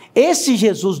olhando? Esse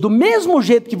Jesus, do mesmo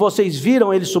jeito que vocês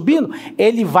viram ele subindo,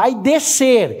 ele vai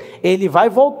descer, ele vai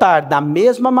voltar da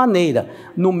mesma maneira,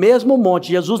 no mesmo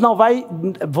monte. Jesus não vai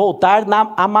voltar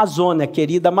na Amazônia,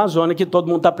 querida Amazônia, que todo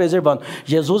mundo está preservando.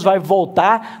 Jesus vai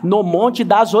voltar no Monte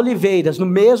das Oliveiras, no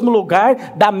mesmo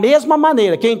lugar, da mesma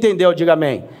maneira. Quem entendeu, diga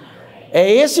amém. É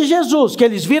esse Jesus que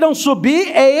eles viram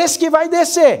subir, é esse que vai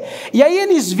descer. E aí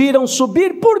eles viram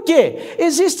subir, por quê?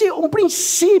 Existe um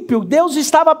princípio, Deus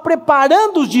estava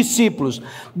preparando os discípulos,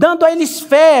 dando a eles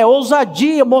fé,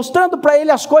 ousadia, mostrando para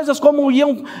eles as coisas como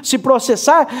iam se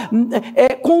processar,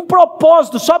 com um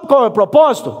propósito. Sabe qual é o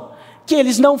propósito? Que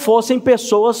eles não fossem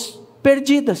pessoas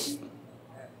perdidas,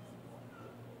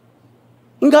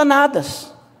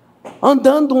 enganadas,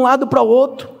 andando de um lado para o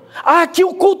outro. Ah, aqui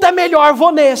o culto é melhor,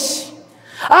 vou nesse.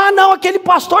 Ah, não, aquele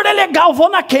pastor é legal, vou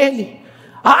naquele.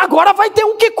 Ah, agora vai ter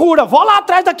um que cura, vou lá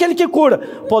atrás daquele que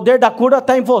cura. O poder da cura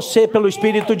está em você, pelo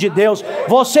Espírito de Deus.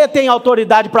 Você tem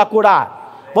autoridade para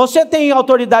curar. Você tem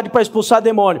autoridade para expulsar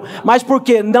demônio. Mas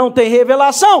porque não tem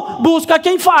revelação, busca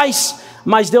quem faz.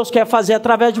 Mas Deus quer fazer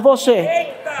através de você.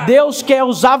 Deus quer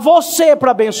usar você para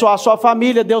abençoar a sua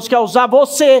família. Deus quer usar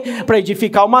você para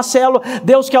edificar uma célula.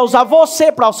 Deus quer usar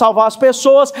você para salvar as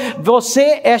pessoas.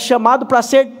 Você é chamado para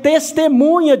ser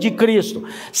testemunha de Cristo.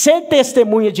 Ser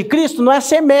testemunha de Cristo não é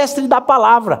ser mestre da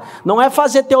palavra, não é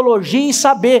fazer teologia e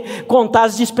saber contar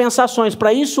as dispensações.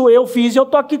 Para isso eu fiz e eu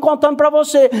estou aqui contando para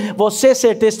você. Você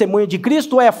ser testemunha de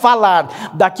Cristo é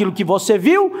falar daquilo que você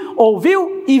viu,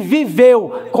 ouviu e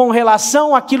viveu com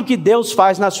relação àquilo que Deus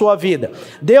faz na sua vida.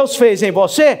 Deus fez em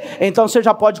você, então você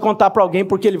já pode contar para alguém,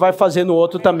 porque Ele vai fazer no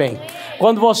outro também.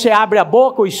 Quando você abre a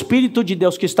boca, o Espírito de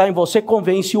Deus que está em você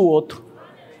convence o outro.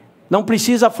 Não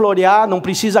precisa florear, não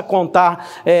precisa contar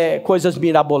coisas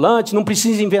mirabolantes, não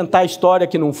precisa inventar história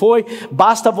que não foi.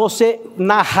 Basta você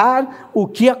narrar o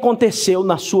que aconteceu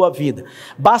na sua vida.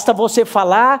 Basta você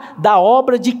falar da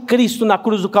obra de Cristo na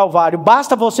cruz do Calvário.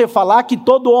 Basta você falar que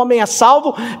todo homem é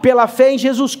salvo pela fé em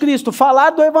Jesus Cristo. Falar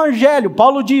do Evangelho.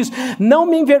 Paulo diz, não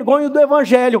me envergonho do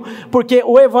Evangelho, porque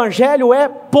o Evangelho é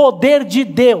poder de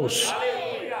Deus.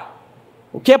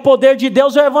 O que é poder de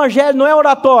Deus é o Evangelho, não é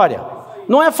oratória.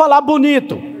 Não é falar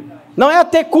bonito, não é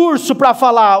ter curso para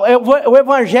falar. O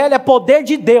Evangelho é poder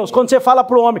de Deus. Quando você fala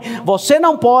para o homem, você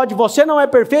não pode, você não é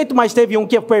perfeito, mas teve um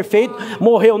que é perfeito,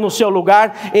 morreu no seu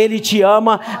lugar, ele te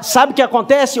ama. Sabe o que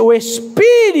acontece? O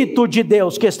Espírito de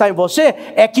Deus que está em você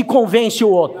é que convence o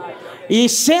outro. E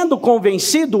sendo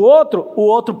convencido o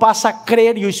outro passa a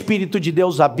crer e o Espírito de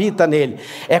Deus habita nele.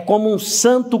 É como um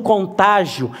santo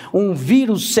contágio, um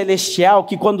vírus celestial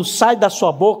que quando sai da sua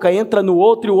boca entra no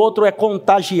outro e o outro é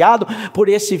contagiado por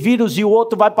esse vírus e o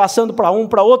outro vai passando para um,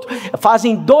 para outro.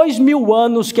 Fazem 2000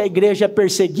 anos que a igreja é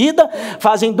perseguida,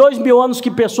 fazem 2000 anos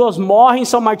que pessoas morrem,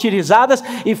 são martirizadas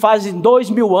e fazem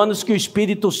 2000 anos que o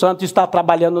Espírito Santo está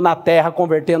trabalhando na terra,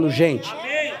 convertendo gente.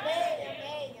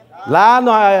 Lá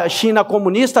na China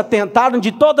comunista tentaram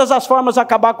de todas as formas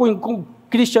acabar com o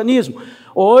cristianismo.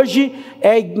 Hoje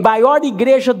a maior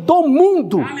igreja do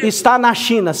mundo está na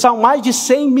China. São mais de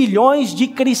 100 milhões de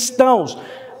cristãos.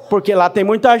 Porque lá tem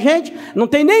muita gente. Não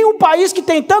tem nenhum país que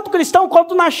tem tanto cristão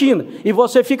quanto na China. E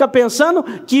você fica pensando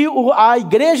que a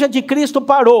igreja de Cristo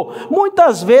parou.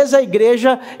 Muitas vezes a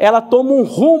igreja ela toma um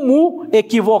rumo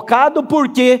equivocado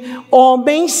porque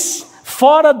homens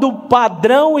fora do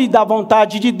padrão e da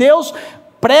vontade de Deus,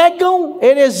 pregam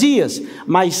heresias,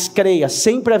 mas creia,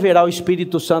 sempre haverá o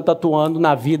Espírito Santo atuando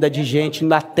na vida de gente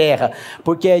na terra,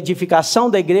 porque a edificação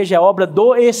da igreja é obra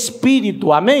do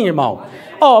Espírito, amém, irmão?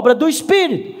 A obra do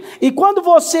Espírito. E quando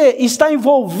você está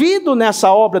envolvido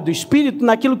nessa obra do Espírito,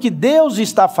 naquilo que Deus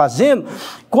está fazendo,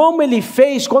 como Ele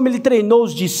fez, como Ele treinou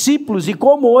os discípulos e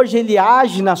como hoje Ele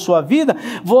age na sua vida,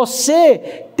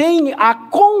 você tem a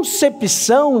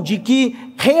concepção de que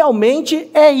realmente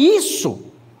é isso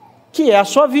que é a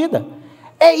sua vida.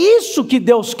 É isso que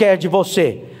Deus quer de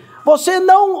você. Você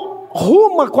não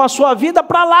ruma com a sua vida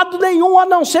para lado nenhum, a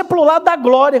não ser para o lado da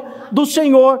glória do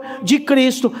Senhor, de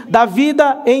Cristo, da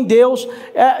vida em Deus.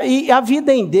 E a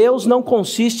vida em Deus não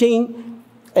consiste em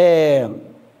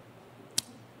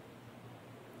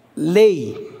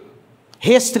lei,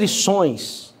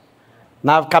 restrições.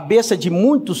 Na cabeça de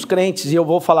muitos crentes, e eu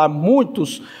vou falar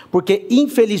muitos, porque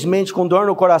infelizmente com dor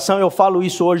no coração eu falo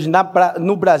isso hoje,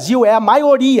 no Brasil é a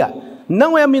maioria,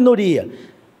 não é a minoria.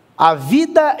 A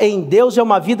vida em Deus é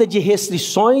uma vida de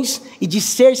restrições e de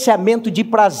cerceamento de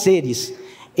prazeres.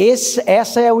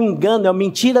 Essa é o engano, é a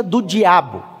mentira do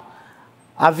diabo.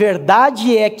 A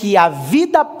verdade é que a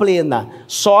vida plena,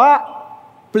 só há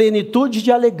plenitude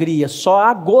de alegria, só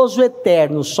há gozo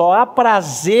eterno, só há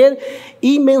prazer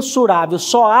imensurável,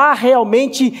 só há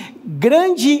realmente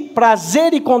grande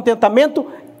prazer e contentamento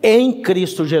em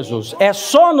Cristo Jesus. É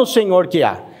só no Senhor que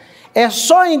há, é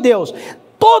só em Deus.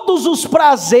 Todos os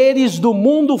prazeres do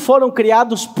mundo foram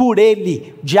criados por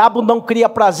Ele. O diabo não cria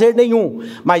prazer nenhum,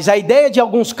 mas a ideia de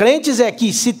alguns crentes é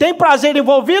que se tem prazer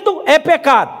envolvido, é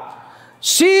pecado.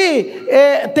 Se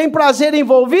tem prazer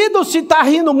envolvido, se está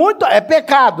rindo muito, é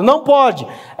pecado, não pode.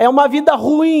 É uma vida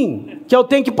ruim que eu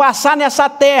tenho que passar nessa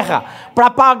terra, para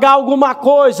pagar alguma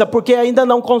coisa, porque ainda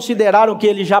não consideraram que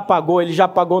ele já pagou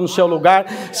no seu lugar.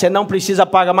 Você não precisa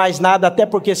pagar mais nada, até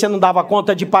porque você não dava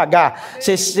conta de pagar.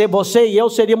 Você e eu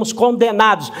seríamos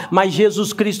condenados, mas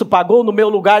Jesus Cristo pagou no meu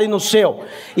lugar e no seu.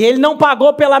 E ele não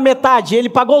pagou pela metade, ele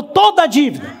pagou toda a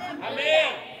dívida.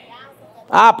 Amém.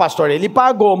 Ah, pastor, ele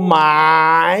pagou,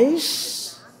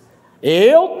 mas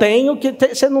eu tenho que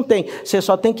ter. Você não tem, você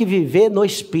só tem que viver no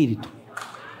Espírito.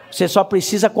 Você só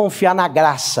precisa confiar na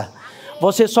graça.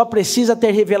 Você só precisa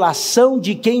ter revelação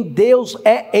de quem Deus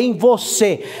é em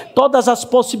você. Todas as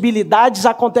possibilidades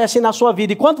acontecem na sua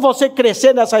vida. E quando você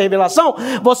crescer nessa revelação,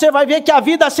 você vai ver que a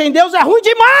vida sem Deus é ruim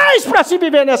demais para se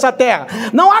viver nessa terra.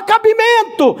 Não há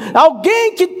cabimento.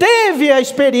 Alguém que teve a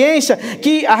experiência,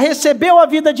 que recebeu a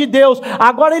vida de Deus,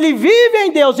 agora ele vive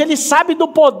em Deus, ele sabe do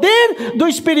poder do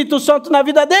Espírito Santo na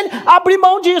vida dele, abre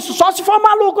mão disso, só se for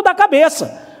maluco da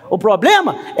cabeça. O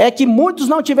problema é que muitos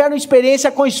não tiveram experiência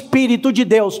com o Espírito de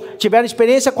Deus, tiveram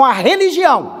experiência com a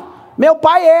religião. Meu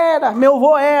pai era, meu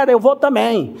avô era, eu vou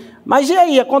também. Mas e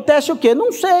aí, acontece o quê? Não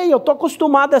sei, eu estou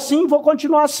acostumado assim, vou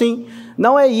continuar assim.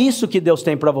 Não é isso que Deus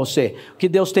tem para você. O que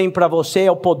Deus tem para você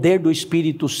é o poder do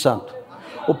Espírito Santo.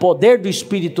 O poder do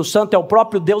Espírito Santo é o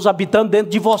próprio Deus habitando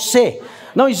dentro de você.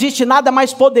 Não existe nada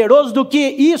mais poderoso do que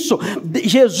isso.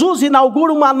 Jesus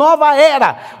inaugura uma nova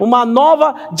era, uma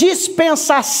nova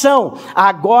dispensação.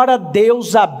 Agora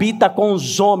Deus habita com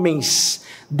os homens.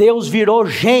 Deus virou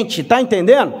gente, está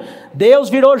entendendo? Deus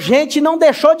virou gente e não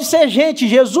deixou de ser gente.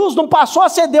 Jesus não passou a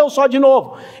ser Deus só de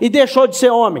novo e deixou de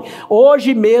ser homem.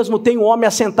 Hoje mesmo tem um homem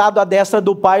assentado à destra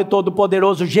do Pai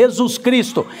Todo-Poderoso, Jesus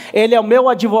Cristo. Ele é o meu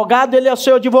advogado, ele é o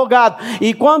seu advogado.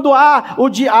 E quando há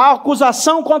a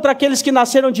acusação contra aqueles que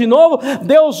nasceram de novo,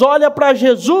 Deus olha para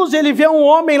Jesus, ele vê um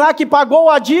homem lá que pagou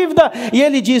a dívida e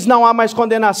ele diz: não há mais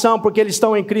condenação, porque eles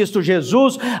estão em Cristo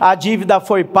Jesus, a dívida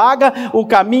foi paga, o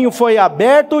caminho foi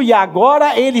aberto e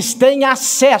agora eles têm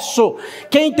acesso.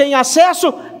 Quem tem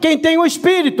acesso? Quem tem o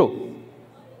Espírito.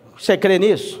 Você crê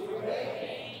nisso?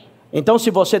 Então, se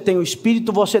você tem o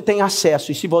Espírito, você tem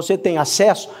acesso. E se você tem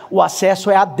acesso, o acesso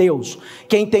é a Deus.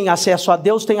 Quem tem acesso a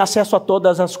Deus tem acesso a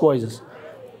todas as coisas.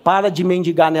 Para de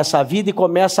mendigar nessa vida e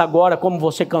começa agora, como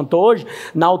você cantou hoje,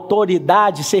 na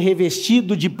autoridade, ser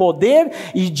revestido de poder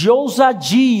e de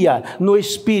ousadia no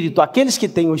Espírito. Aqueles que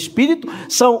têm o Espírito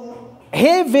são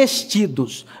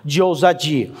revestidos de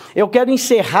ousadia. Eu quero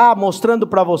encerrar mostrando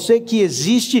para você que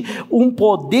existe um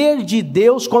poder de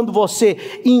Deus quando você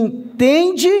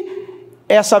entende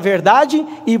essa verdade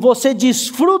e você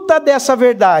desfruta dessa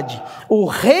verdade. O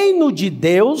reino de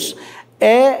Deus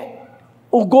é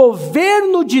o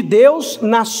governo de Deus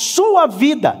na sua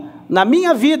vida, na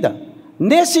minha vida,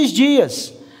 nesses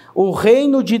dias. O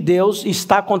reino de Deus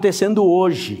está acontecendo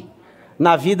hoje,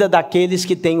 na vida daqueles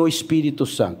que têm o Espírito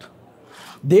Santo.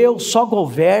 Deus só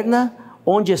governa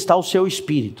onde está o seu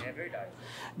Espírito.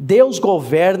 Deus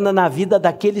governa na vida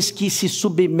daqueles que se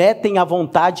submetem à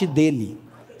vontade dEle.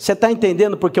 Você está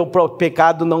entendendo porque o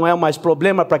pecado não é mais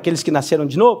problema para aqueles que nasceram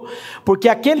de novo? Porque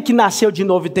aquele que nasceu de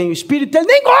novo e tem o Espírito, ele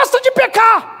nem gosta de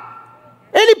pecar.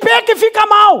 Ele peca e fica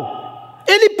mal.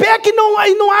 Ele peca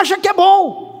e não acha que é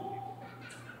bom.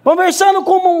 Conversando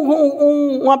com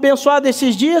um abençoado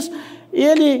esses dias, e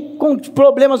ele com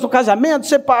problemas no casamento,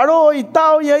 separou e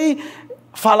tal, e aí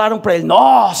falaram para ele: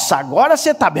 nossa, agora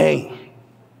você está bem,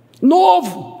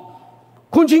 novo,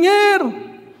 com dinheiro,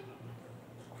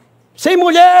 sem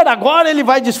mulher, agora ele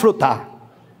vai desfrutar.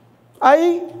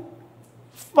 Aí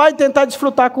vai tentar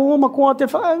desfrutar com uma, com outra,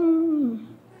 ele fala: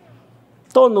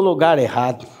 estou no lugar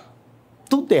errado,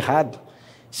 tudo errado,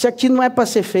 isso aqui não é para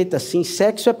ser feito assim,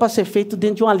 sexo é para ser feito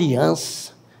dentro de uma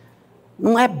aliança,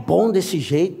 não é bom desse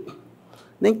jeito,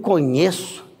 nem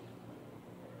conheço,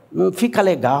 não fica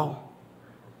legal.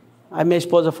 Aí minha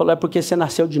esposa falou: é porque você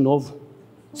nasceu de novo,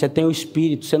 você tem o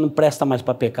Espírito, você não presta mais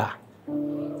para pecar.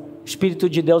 O Espírito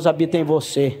de Deus habita em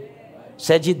você,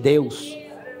 você é de Deus.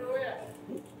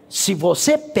 Se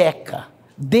você peca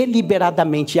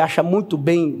deliberadamente e acha muito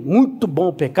bom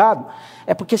o pecado,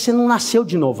 é porque você não nasceu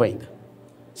de novo ainda,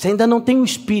 você ainda não tem o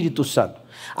Espírito Santo.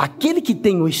 Aquele que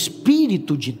tem o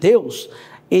Espírito de Deus,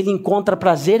 ele encontra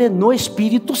prazer no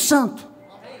Espírito Santo.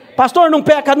 Pastor, não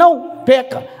peca não?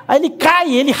 Peca. Aí ele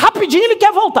cai, ele rapidinho ele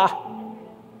quer voltar.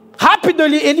 Rápido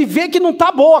ele vê que não está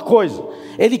boa a coisa.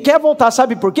 Ele quer voltar,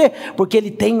 sabe por quê? Porque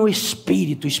ele tem o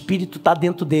Espírito está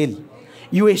dentro dele.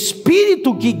 E o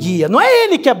Espírito que guia, não é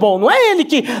ele que é bom, não é ele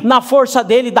que na força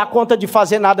dele dá conta de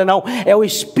fazer nada, não. É o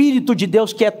Espírito de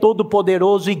Deus que é todo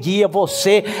poderoso e guia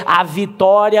você à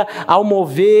vitória, ao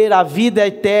mover, à vida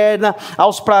eterna,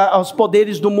 aos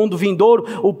poderes do mundo vindouro.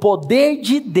 O poder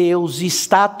de Deus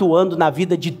está atuando na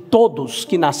vida de todos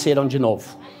que nasceram de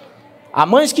novo. Há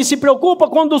mães que se preocupam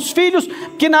quando os filhos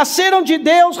que nasceram de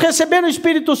Deus, receberam o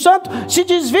Espírito Santo, se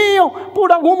desviam,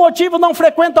 por algum motivo não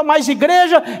frequentam mais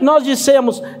igreja. Nós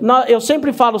dissemos, eu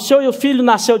sempre falo, seu filho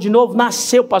nasceu de novo,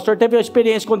 nasceu, pastor, teve uma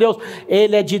experiência com Deus,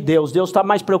 ele é de Deus, Deus está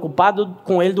mais preocupado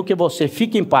com ele do que você,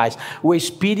 fique em paz, o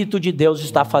Espírito de Deus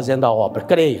está fazendo a obra,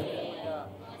 creia.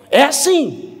 É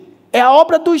assim. É a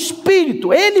obra do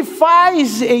Espírito, Ele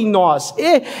faz em nós.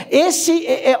 Esse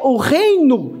é o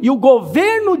reino e o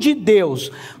governo de Deus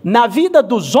na vida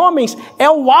dos homens é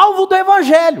o alvo do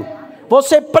Evangelho.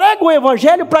 Você prega o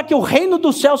Evangelho para que o reino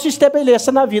do céu se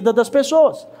estabeleça na vida das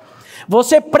pessoas.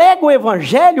 Você prega o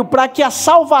Evangelho para que a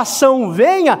salvação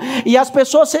venha e as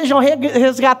pessoas sejam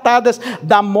resgatadas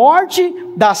da morte,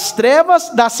 das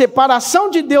trevas, da separação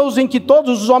de Deus em que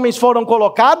todos os homens foram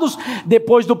colocados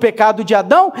depois do pecado de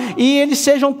Adão, e eles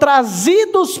sejam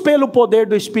trazidos pelo poder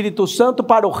do Espírito Santo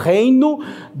para o reino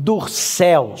dos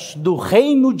céus, do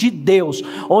reino de Deus,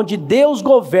 onde Deus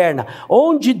governa.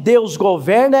 Onde Deus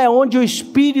governa é onde o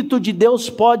Espírito de Deus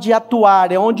pode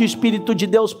atuar, é onde o Espírito de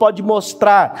Deus pode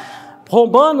mostrar.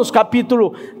 Romanos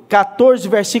capítulo 14,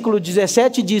 versículo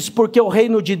 17 diz: porque o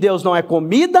reino de Deus não é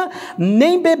comida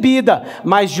nem bebida,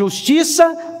 mas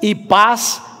justiça e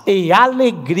paz e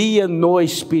alegria no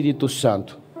Espírito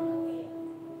Santo.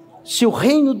 Se o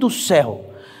reino do céu,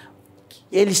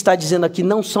 ele está dizendo aqui,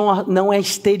 não é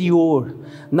exterior,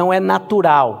 não é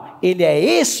natural, ele é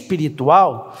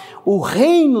espiritual. O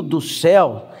reino do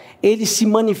céu, ele se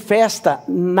manifesta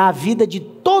na vida de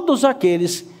todos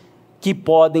aqueles que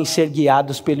podem ser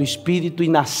guiados pelo Espírito e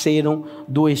nasceram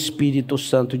do Espírito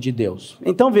Santo de Deus.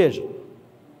 Então veja,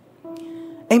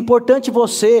 é importante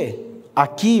você,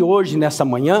 aqui hoje, nessa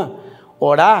manhã,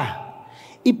 orar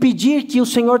e pedir que o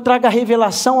Senhor traga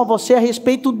revelação a você a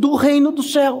respeito do reino do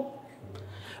céu.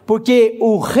 Porque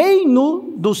o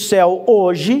reino do céu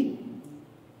hoje,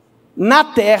 na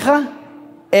terra,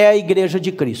 é a igreja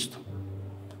de Cristo.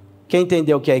 Quem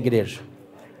entendeu o que é a igreja?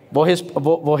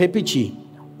 Vou repetir.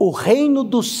 O reino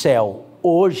do céu,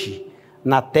 hoje,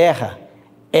 na terra,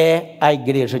 é a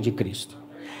igreja de Cristo.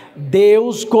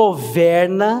 Deus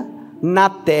governa na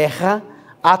terra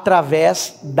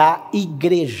através da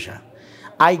igreja.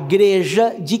 A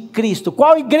igreja de Cristo.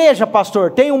 Qual igreja, pastor?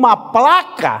 Tem uma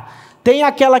placa? Tem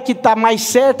aquela que está mais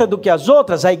certa do que as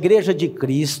outras? A igreja de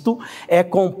Cristo é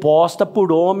composta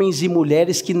por homens e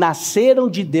mulheres que nasceram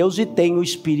de Deus e têm o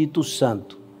Espírito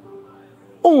Santo.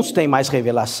 Uns têm mais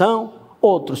revelação,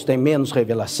 outros têm menos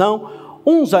revelação,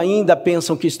 uns ainda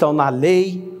pensam que estão na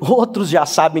lei, outros já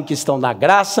sabem que estão na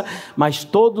graça, mas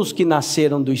todos que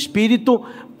nasceram do Espírito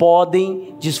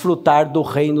podem desfrutar do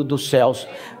reino dos céus,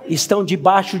 estão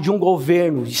debaixo de um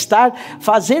governo.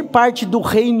 Fazer parte do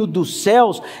reino dos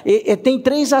céus tem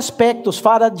três aspectos: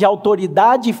 fala de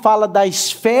autoridade, fala da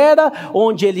esfera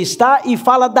onde ele está e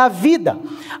fala da vida.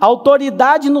 A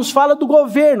autoridade nos fala do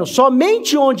governo,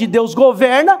 somente onde Deus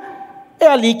governa, é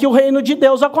ali que o reino de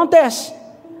Deus acontece.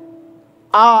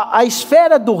 A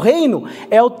esfera do reino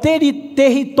é o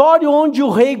território onde o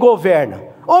rei governa.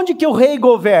 Onde que o rei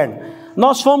governa?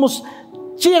 Nós fomos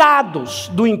tirados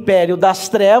do império das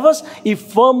trevas e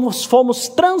fomos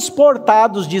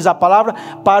transportados, diz a palavra,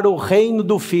 para o reino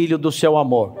do Filho do seu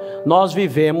amor. Nós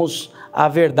vivemos a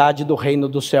verdade do reino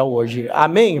do céu hoje.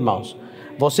 Amém, irmãos?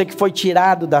 Você que foi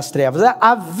tirado das trevas.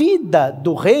 A vida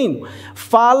do reino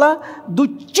fala do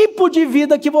tipo de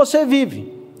vida que você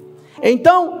vive.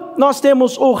 Então, nós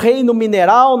temos o reino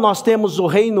mineral, nós temos o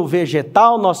reino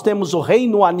vegetal, nós temos o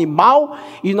reino animal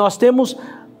e nós temos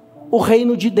o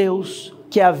reino de Deus,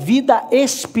 que é a vida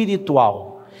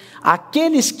espiritual.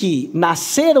 Aqueles que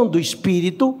nasceram do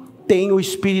Espírito, têm o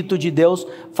Espírito de Deus,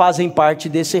 fazem parte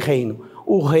desse reino,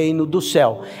 o reino do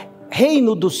céu.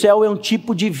 Reino do céu é um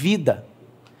tipo de vida.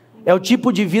 É o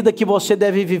tipo de vida que você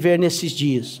deve viver nesses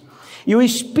dias. E o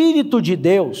Espírito de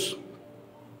Deus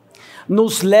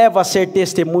nos leva a ser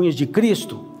testemunhas de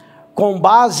Cristo com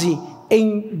base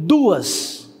em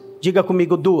duas, diga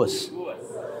comigo, duas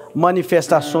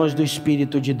manifestações do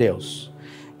Espírito de Deus,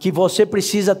 que você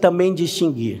precisa também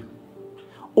distinguir.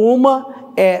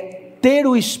 Uma é ter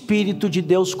o Espírito de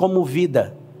Deus como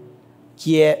vida,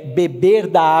 que é beber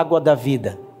da água da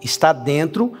vida, está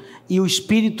dentro. E o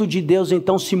Espírito de Deus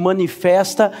então se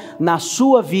manifesta na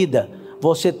sua vida.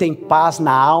 você tem paz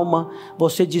na alma,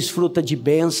 você desfruta de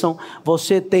bênção,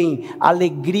 você tem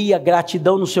alegria,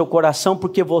 gratidão no seu coração,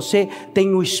 porque você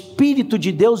tem o Espírito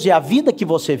de Deus, e a vida que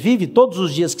você vive, todos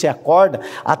os dias que você acorda,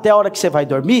 até a hora que você vai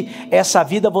dormir, essa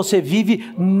vida você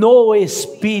vive no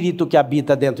Espírito que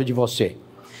habita dentro de você.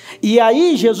 E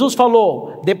aí Jesus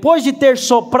falou, depois de ter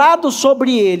soprado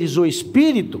sobre eles o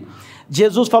Espírito,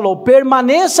 Jesus falou,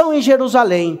 permaneçam em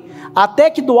Jerusalém, até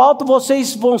que do alto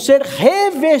vocês vão ser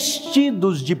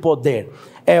revestidos de poder.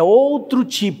 É outro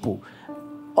tipo,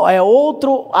 é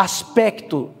outro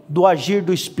aspecto do agir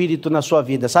do Espírito na sua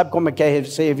vida. Sabe como é que é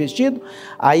ser revestido?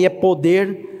 Aí é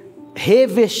poder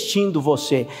revestindo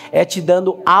você, é te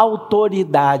dando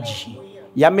autoridade.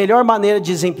 E a melhor maneira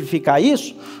de exemplificar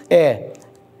isso é,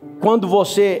 quando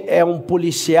você é um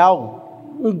policial,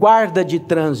 um guarda de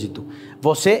trânsito,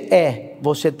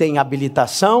 você tem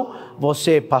habilitação,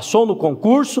 você passou no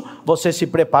concurso, você se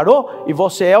preparou e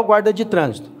você é o guarda de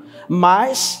trânsito.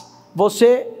 Mas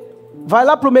você vai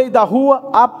lá para o meio da rua,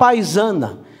 à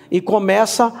paisana, e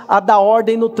começa a dar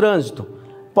ordem no trânsito.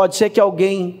 Pode ser que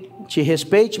alguém te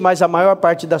respeite, mas a maior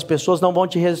parte das pessoas não vão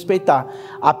te respeitar.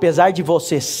 Apesar de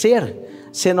você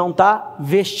não está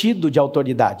vestido de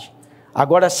autoridade.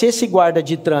 Agora, se esse guarda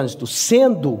de trânsito,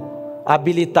 sendo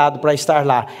habilitado para estar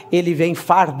lá, ele vem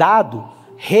fardado,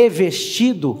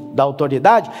 revestido da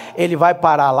autoridade, ele vai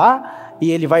parar lá e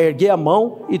ele vai erguer a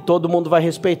mão e todo mundo vai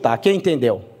respeitar. Quem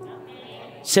entendeu?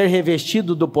 Ser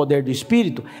revestido do poder do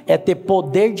Espírito é ter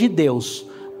poder de Deus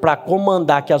para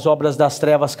comandar que as obras das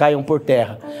trevas caiam por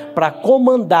terra, para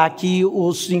comandar que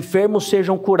os enfermos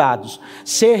sejam curados.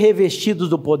 Ser revestidos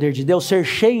do poder de Deus, ser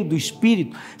cheio do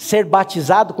Espírito, ser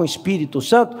batizado com o Espírito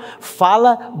Santo,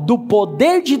 fala do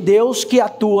poder de Deus que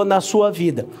atua na sua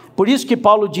vida. Por isso que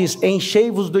Paulo diz,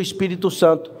 enchei-vos do Espírito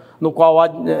Santo, no qual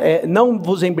não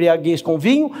vos embriagueis com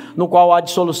vinho, no qual há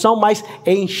dissolução, mas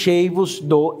enchei-vos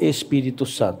do Espírito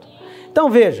Santo.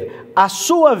 Então veja, a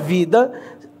sua vida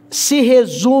se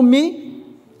resume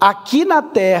aqui na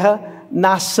terra,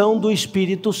 na ação do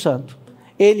Espírito Santo.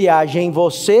 Ele age em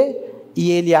você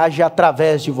e ele age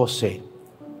através de você.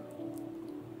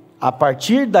 A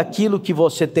partir daquilo que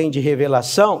você tem de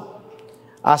revelação,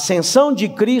 a ascensão de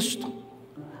Cristo,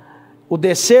 o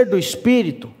descer do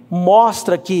Espírito,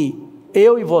 mostra que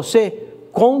eu e você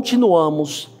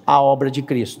continuamos a obra de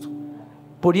Cristo.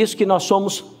 Por isso que nós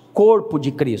somos corpo de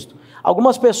Cristo.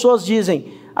 Algumas pessoas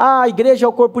dizem, a igreja é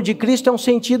o corpo de Cristo, é um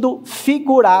sentido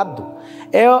figurado,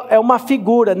 é uma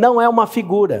figura. Não é uma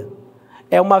figura,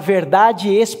 é uma verdade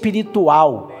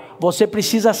espiritual. Você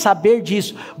precisa saber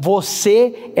disso.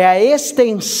 Você é a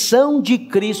extensão de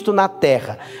Cristo na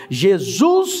terra.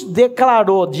 Jesus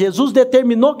declarou, Jesus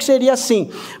determinou que seria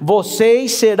assim: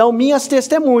 vocês serão minhas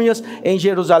testemunhas em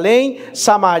Jerusalém,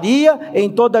 Samaria, em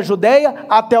toda a Judéia,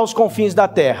 até os confins da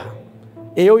terra.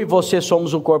 Eu e você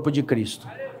somos o corpo de Cristo.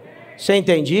 Você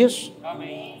entende isso?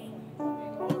 Amém.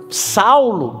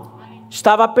 Saulo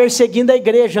estava perseguindo a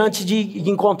igreja antes de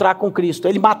encontrar com Cristo.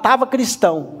 Ele matava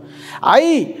cristão.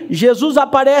 Aí Jesus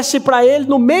aparece para ele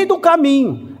no meio do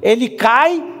caminho. Ele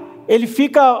cai, ele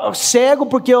fica cego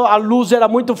porque a luz era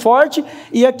muito forte.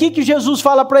 E aqui que Jesus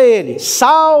fala para ele: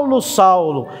 Saulo,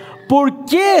 Saulo, por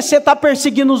que você está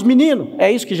perseguindo os meninos?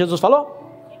 É isso que Jesus falou?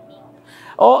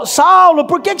 Oh, Saulo,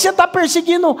 por que você está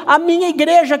perseguindo a minha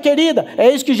igreja querida? É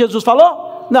isso que Jesus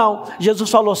falou? Não,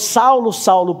 Jesus falou: Saulo,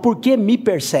 Saulo, por que me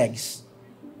persegues?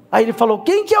 Aí ele falou: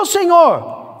 quem que é o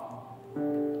Senhor?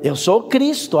 Eu sou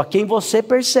Cristo, a quem você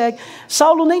persegue.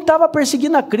 Saulo nem estava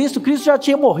perseguindo a Cristo, Cristo já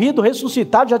tinha morrido,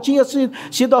 ressuscitado, já tinha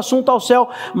sido assunto ao céu.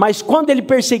 Mas quando ele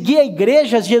perseguia a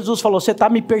igreja, Jesus falou: você está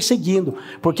me perseguindo,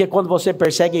 porque quando você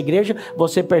persegue a igreja,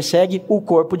 você persegue o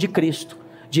corpo de Cristo.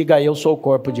 Diga: eu sou o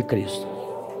corpo de Cristo.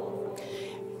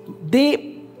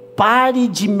 Pare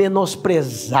de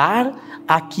menosprezar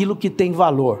aquilo que tem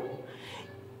valor.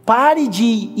 Pare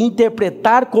de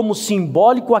interpretar como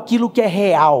simbólico aquilo que é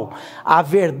real. A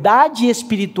verdade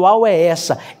espiritual é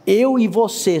essa: eu e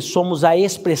você somos a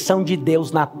expressão de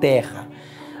Deus na terra.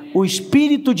 O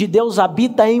Espírito de Deus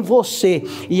habita em você,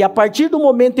 e a partir do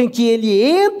momento em que Ele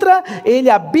entra, Ele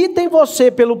habita em você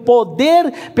pelo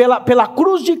poder, pela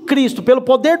cruz de Cristo, pelo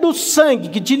poder do sangue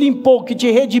que te limpou, que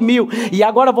te redimiu, e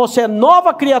agora você é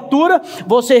nova criatura,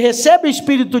 você recebe o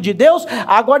Espírito de Deus.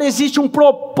 Agora existe um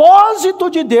propósito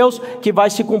de Deus que vai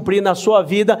se cumprir na sua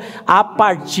vida a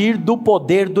partir do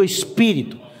poder do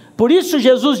Espírito. Por isso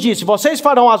Jesus disse: vocês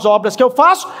farão as obras que eu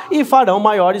faço e farão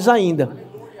maiores ainda.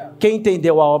 Quem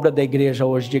entendeu a obra da igreja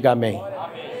hoje, diga amém.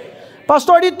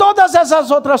 Pastor, e todas essas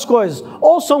outras coisas?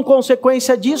 Ou são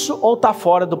consequência disso, ou está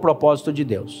fora do propósito de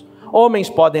Deus. Homens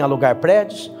podem alugar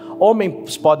prédios,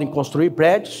 homens podem construir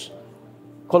prédios,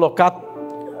 colocar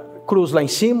cruz lá em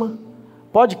cima,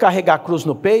 pode carregar a cruz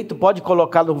no peito, pode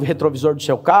colocar no retrovisor do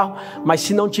seu carro, mas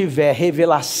se não tiver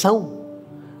revelação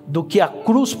do que a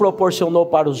cruz proporcionou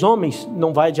para os homens,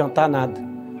 não vai adiantar nada.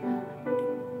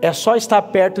 É só estar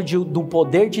perto do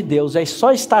poder de Deus, é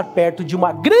só estar perto de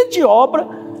uma grande obra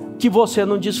que você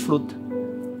não desfruta,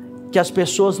 que as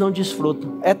pessoas não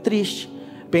desfrutam. É triste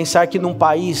pensar que num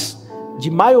país de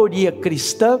maioria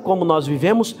cristã como nós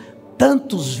vivemos,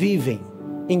 tantos vivem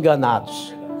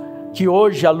enganados. Que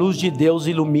hoje a luz de Deus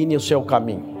ilumine o seu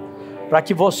caminho, para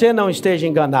que você não esteja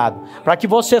enganado, para que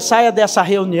você saia dessa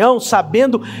reunião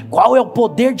sabendo qual é o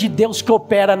poder de Deus que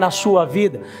opera na sua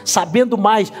vida, sabendo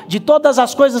mais de todas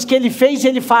as coisas que Ele fez e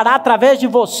Ele fará através de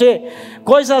você.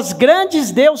 Coisas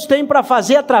grandes Deus tem para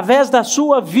fazer através da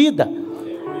sua vida,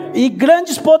 e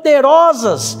grandes,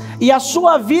 poderosas, e a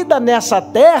sua vida nessa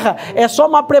terra é só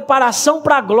uma preparação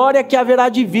para a glória que haverá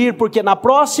de vir, porque na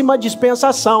próxima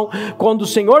dispensação, quando o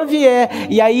Senhor vier,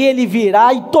 e aí Ele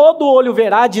virá, e todo olho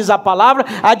verá, diz a palavra,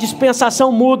 a dispensação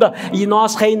muda, e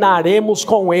nós reinaremos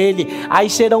com Ele, aí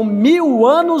serão 1000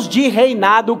 anos de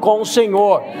reinado com o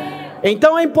Senhor.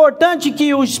 Então é importante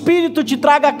que o Espírito te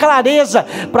traga clareza,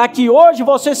 para que hoje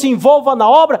você se envolva na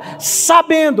obra,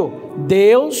 sabendo,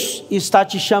 Deus está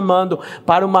te chamando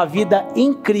para uma vida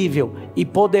incrível e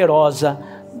poderosa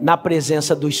na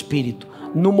presença do Espírito,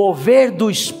 no mover do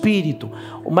Espírito,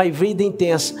 uma vida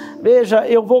intensa. Veja,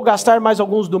 eu vou gastar mais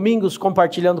alguns domingos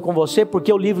compartilhando com você,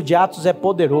 porque o livro de Atos é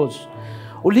poderoso.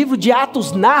 O livro de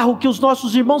Atos narra o que os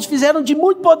nossos irmãos fizeram de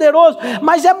muito poderoso,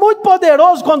 mas é muito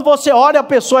poderoso quando você ora e a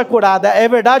pessoa é curada, é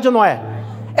verdade ou não é?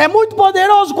 É muito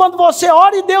poderoso quando você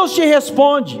ora e Deus te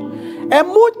responde. É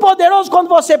muito poderoso quando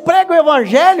você prega o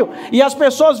evangelho e as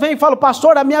pessoas vêm e falam: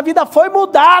 pastor, a minha vida foi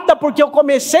mudada porque eu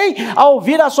comecei a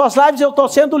ouvir as suas lives e eu estou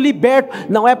sendo liberto.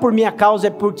 Não é por minha causa,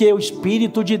 é porque o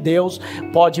Espírito de Deus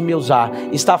pode me usar,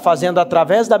 está fazendo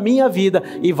através da minha vida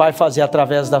e vai fazer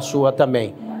através da sua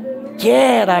também.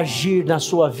 Quer agir na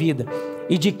sua vida,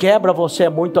 e de quebra você é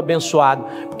muito abençoado,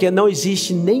 porque não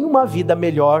existe nenhuma vida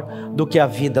melhor do que a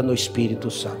vida no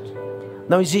Espírito Santo.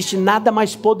 Não existe nada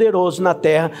mais poderoso na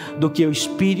terra do que o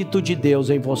Espírito de Deus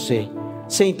em você.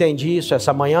 Você entende isso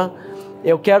essa manhã?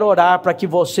 Eu quero orar para que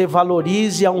você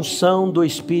valorize a unção do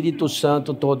Espírito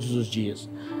Santo todos os dias.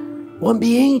 O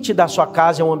ambiente da sua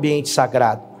casa é um ambiente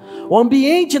sagrado. O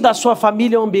ambiente da sua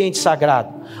família é um ambiente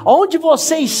sagrado. Onde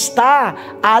você está,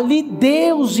 ali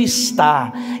Deus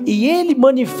está. E Ele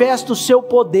manifesta o seu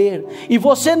poder. E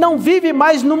você não vive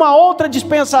mais numa outra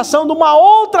dispensação, numa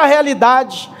outra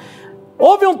realidade.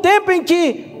 Houve um tempo em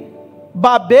que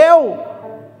Babel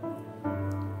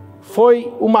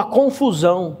foi uma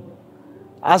confusão.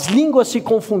 As línguas se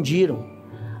confundiram.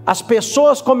 As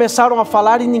pessoas começaram a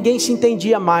falar e ninguém se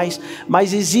entendia mais.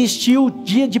 Mas existiu o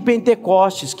dia de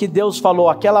Pentecostes, que Deus falou: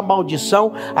 aquela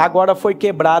maldição agora foi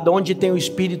quebrada. Onde tem o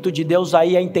Espírito de Deus,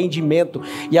 aí há entendimento.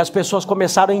 E as pessoas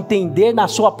começaram a entender na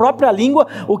sua própria língua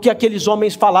o que aqueles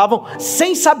homens falavam.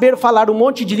 Sem saber falar um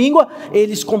monte de língua,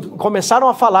 eles começaram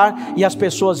a falar e as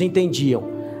pessoas entendiam.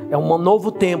 É um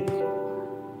novo tempo.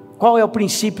 Qual é o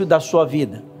princípio da sua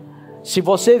vida? Se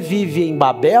você vive em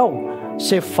Babel,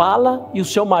 você fala e o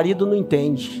seu marido não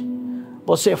entende.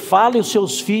 Você fala e os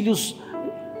seus filhos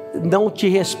não te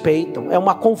respeitam. É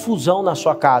uma confusão na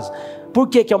sua casa. Por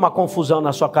que é uma confusão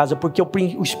na sua casa? Porque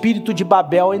o espírito de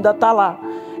Babel ainda está lá.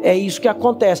 É isso que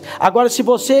acontece. Agora, se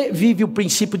você vive o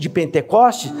princípio de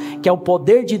Pentecostes, que é o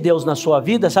poder de Deus na sua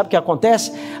vida, sabe o que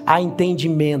acontece? Há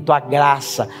entendimento, há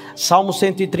graça. Salmo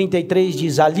 133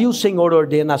 diz: ali o Senhor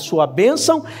ordena a sua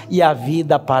bênção e a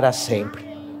vida para sempre.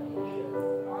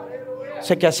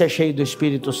 Você quer ser cheio do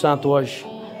Espírito Santo hoje?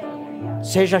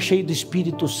 Seja cheio do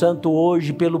Espírito Santo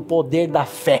hoje pelo poder da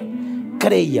fé.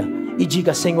 Creia e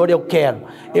diga: Senhor, eu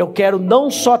quero não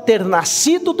só ter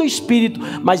nascido do Espírito,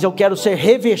 mas eu quero ser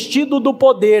revestido do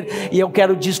poder, e eu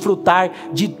quero desfrutar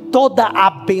de toda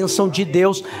a bênção de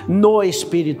Deus no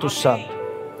Espírito Santo.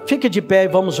 Fique de pé e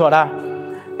vamos orar.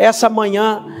 Essa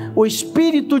manhã o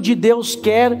Espírito de Deus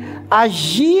quer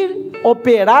agir,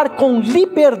 operar com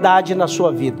liberdade na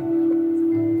sua vida.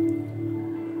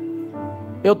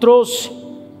 Eu trouxe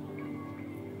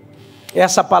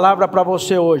essa palavra para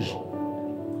você hoje,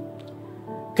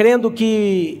 crendo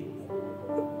que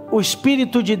o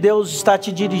Espírito de Deus está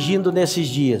te dirigindo nesses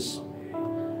dias,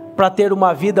 para ter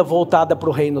uma vida voltada para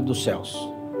o reino dos céus,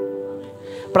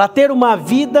 para ter uma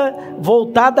vida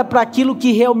voltada para aquilo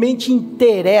que realmente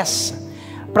interessa,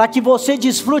 para que você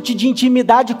desfrute de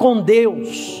intimidade com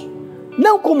Deus,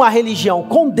 não com uma religião,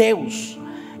 com Deus,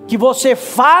 que você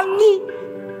fale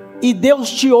e Deus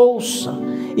te ouça,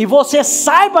 e você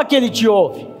saiba que Ele te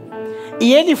ouve,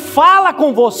 e Ele fala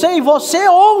com você e você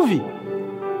ouve.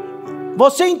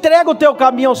 Você entrega o teu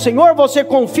caminho ao Senhor, você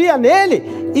confia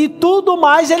nele e tudo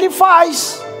mais Ele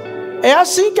faz. É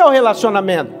assim que é o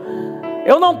relacionamento.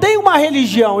 Eu não tenho uma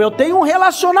religião, eu tenho um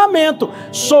relacionamento.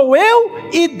 Sou eu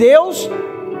e Deus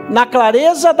na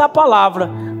clareza da palavra,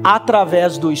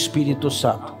 através do Espírito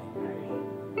Santo.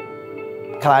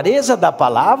 Clareza da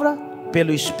palavra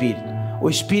pelo Espírito. O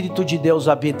Espírito de Deus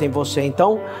habita em você.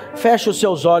 Então, feche os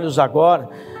seus olhos agora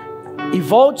e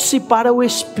volte-se para o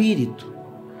Espírito.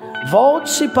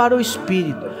 Volte-se para o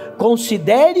Espírito.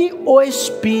 Considere o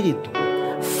Espírito.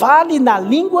 Fale na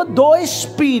língua do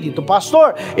Espírito.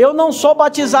 Pastor, eu não sou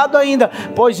batizado ainda.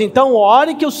 Pois então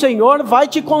ore que o Senhor vai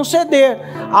te conceder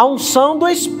a unção do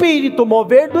Espírito, o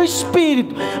mover do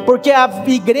Espírito, porque a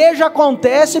igreja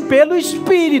acontece pelo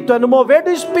Espírito, é no mover do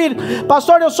Espírito.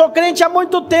 Pastor, eu sou crente há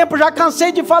muito tempo, já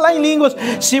cansei de falar em línguas.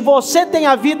 Se você tem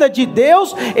a vida de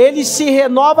Deus, Ele se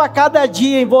renova a cada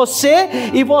dia em você,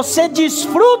 e você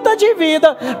desfruta de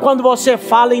vida quando você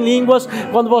fala em línguas,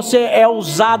 quando você é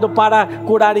usado para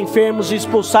curar enfermos e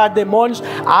expulsar demônios.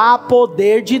 Há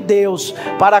poder de Deus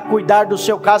para cuidar do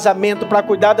seu casamento, para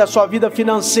cuidar da sua vida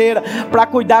financeira, para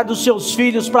cuidar dos seus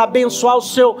filhos, para abençoar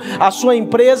a sua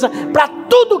empresa, para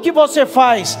tudo que você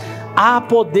faz. Há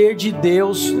poder de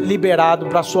Deus liberado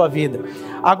para a sua vida.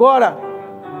 Agora,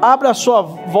 abra a sua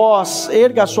voz,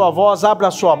 erga a sua voz, abra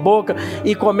a sua boca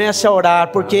e comece a orar,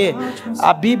 porque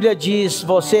a Bíblia diz: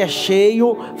 você é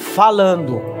cheio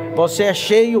falando. Você é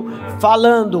cheio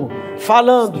falando.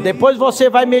 Depois você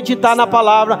vai meditar na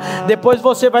palavra, depois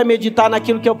você vai meditar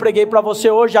naquilo que eu preguei para você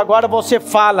hoje. Agora você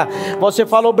fala,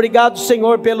 obrigado,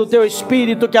 Senhor, pelo teu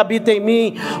Espírito que habita em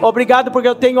mim, obrigado porque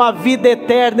eu tenho a vida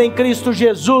eterna em Cristo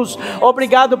Jesus,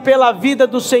 obrigado pela vida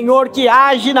do Senhor que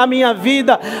age na minha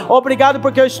vida, obrigado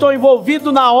porque eu estou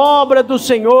envolvido na obra do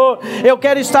Senhor. Eu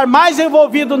quero estar mais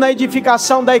envolvido na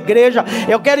edificação da igreja,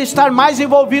 eu quero estar mais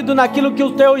envolvido naquilo que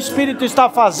o teu Espírito está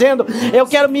fazendo, eu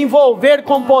quero me envolver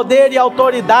com poder e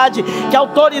autoridade, que a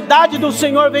autoridade do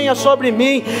Senhor venha sobre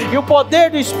mim, e o poder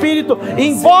do Espírito.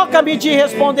 Invoca-me e te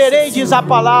responderei, diz a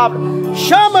palavra.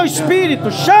 Chama o Espírito,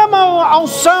 chama a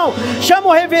unção, chama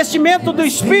o revestimento do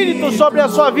Espírito sobre a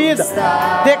sua vida.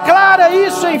 Declara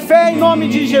isso em fé em nome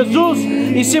de Jesus.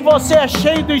 E se você é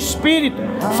cheio do Espírito,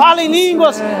 fala em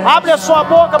línguas, abre a sua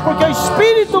boca, porque o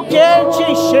Espírito quer te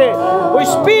encher, o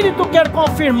Espírito quer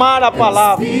confirmar a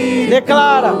palavra.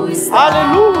 Declara,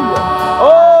 aleluia.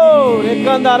 Oh,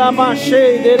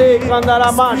 recandaramachei, derei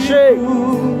candaramachei.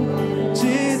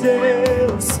 De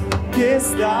Deus que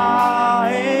está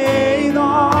em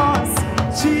nós,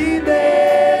 te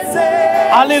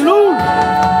desejo. Aleluia,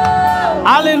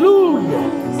 aleluia.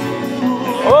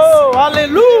 Oh,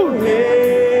 aleluia.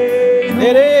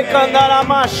 Derei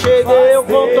candaramachei, eu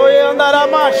contoei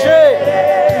andaramachei.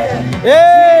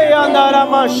 Ei,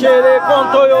 andaramachei,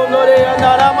 contoei andorei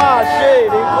andaramachei,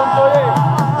 contoei.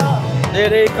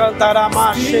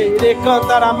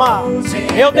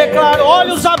 Eu declaro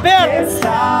olhos abertos,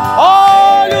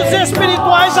 olhos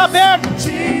espirituais abertos,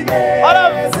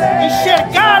 para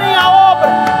enxergarem a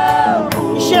obra,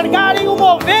 enxergarem o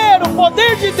mover, o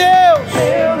poder de Deus,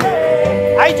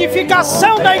 a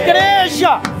edificação da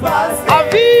igreja, a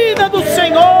vida do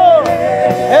Senhor.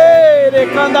 Ele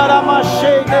cantará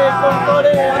cheio de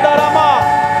contorei andarama.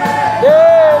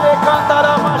 Ele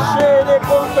cantará cheio de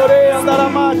contorei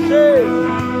andarama cheio.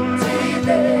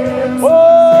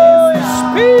 Oh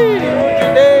Espírito de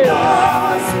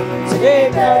Deus,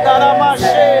 ele cantará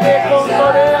cheio de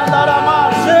contorei andarama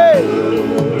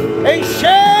cheio.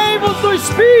 Enchei-vos do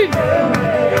Espírito,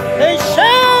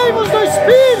 enchei-vos do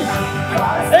Espírito,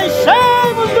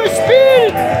 enchei-vos do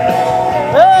Espírito.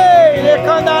 Ei, ele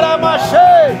cantará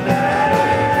cheio,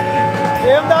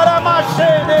 andarama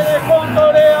cheio de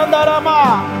contorei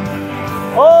andarama.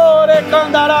 Oh,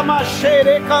 recandarama cheio,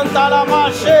 recantarama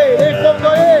cheio,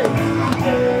 recondoei.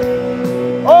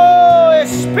 Oh,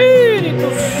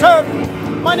 Espírito Santo,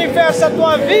 manifesta a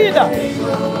tua vida.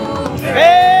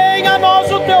 Venha a nós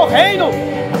o teu reino,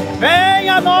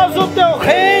 venha a nós o teu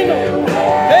reino,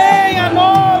 venha a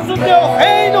nós o teu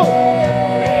reino.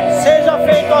 Seja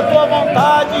feita a tua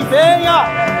vontade, venha,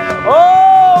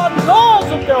 oh, a nós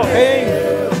o teu reino.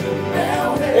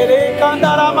 Ele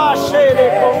candaramache, ele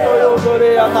contou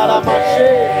dorei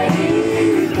andaramache.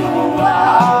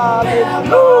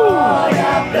 Aleluia.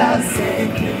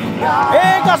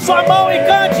 Erga sua mão e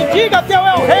cante, diga: teu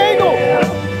é o reino,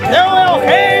 teu é o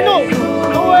reino,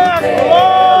 tu é a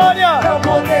glória,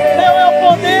 teu é o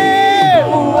poder.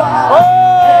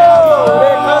 Oh,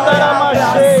 ele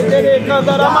candaramache, ele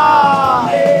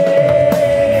candaramache.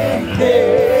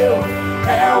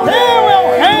 Teu é o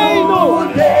reino.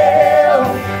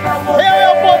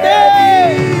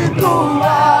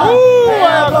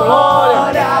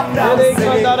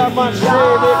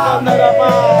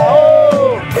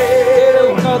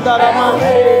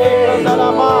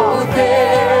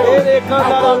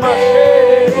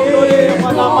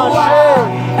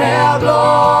 É a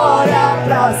glória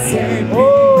pra sempre.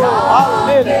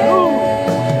 Aleluia.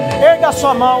 Erga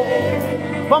sua mão.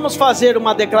 Vamos fazer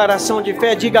uma declaração de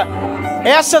fé. Diga: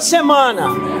 essa semana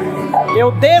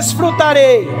eu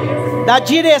desfrutarei da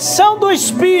direção do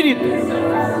Espírito,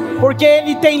 porque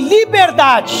Ele tem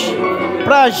liberdade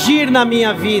para agir na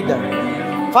minha vida.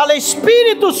 Fala: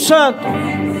 Espírito Santo,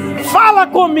 fala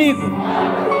comigo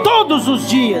todos os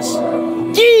dias.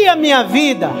 Guia a minha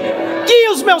vida,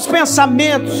 guia os meus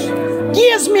pensamentos,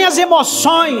 guia as minhas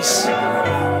emoções.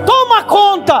 Toma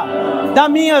conta da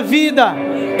minha vida.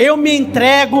 Eu me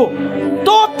entrego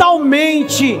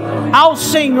totalmente ao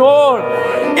Senhor.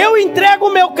 Eu entrego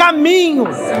o meu caminho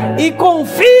e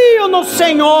confio no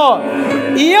Senhor.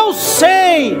 E eu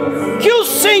sei que o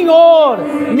Senhor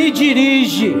me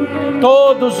dirige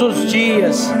todos os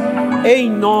dias, em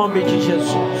nome de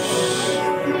Jesus.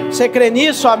 Você crê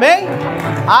nisso? Amém?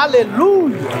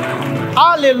 Aleluia,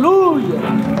 aleluia.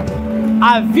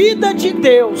 A vida de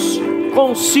Deus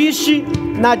consiste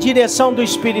na direção do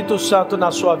Espírito Santo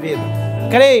na sua vida.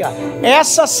 Creia,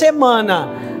 essa semana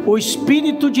o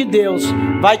Espírito de Deus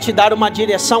vai te dar uma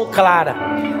direção clara.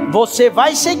 Você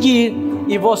vai seguir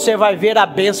e você vai ver a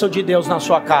bênção de Deus na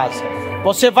sua casa.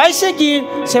 Você vai seguir,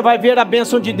 você vai ver a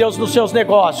bênção de Deus nos seus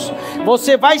negócios.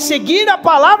 Você vai seguir a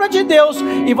palavra de Deus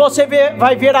e você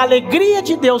vai ver a alegria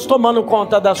de Deus tomando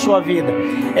conta da sua vida.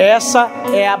 Essa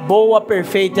é a boa,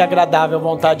 perfeita e agradável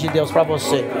vontade de Deus para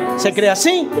você. Você crê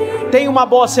assim? Tenha uma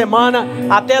boa semana.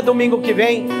 Até domingo que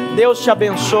vem. Deus te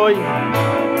abençoe.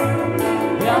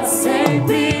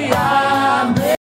 Sempre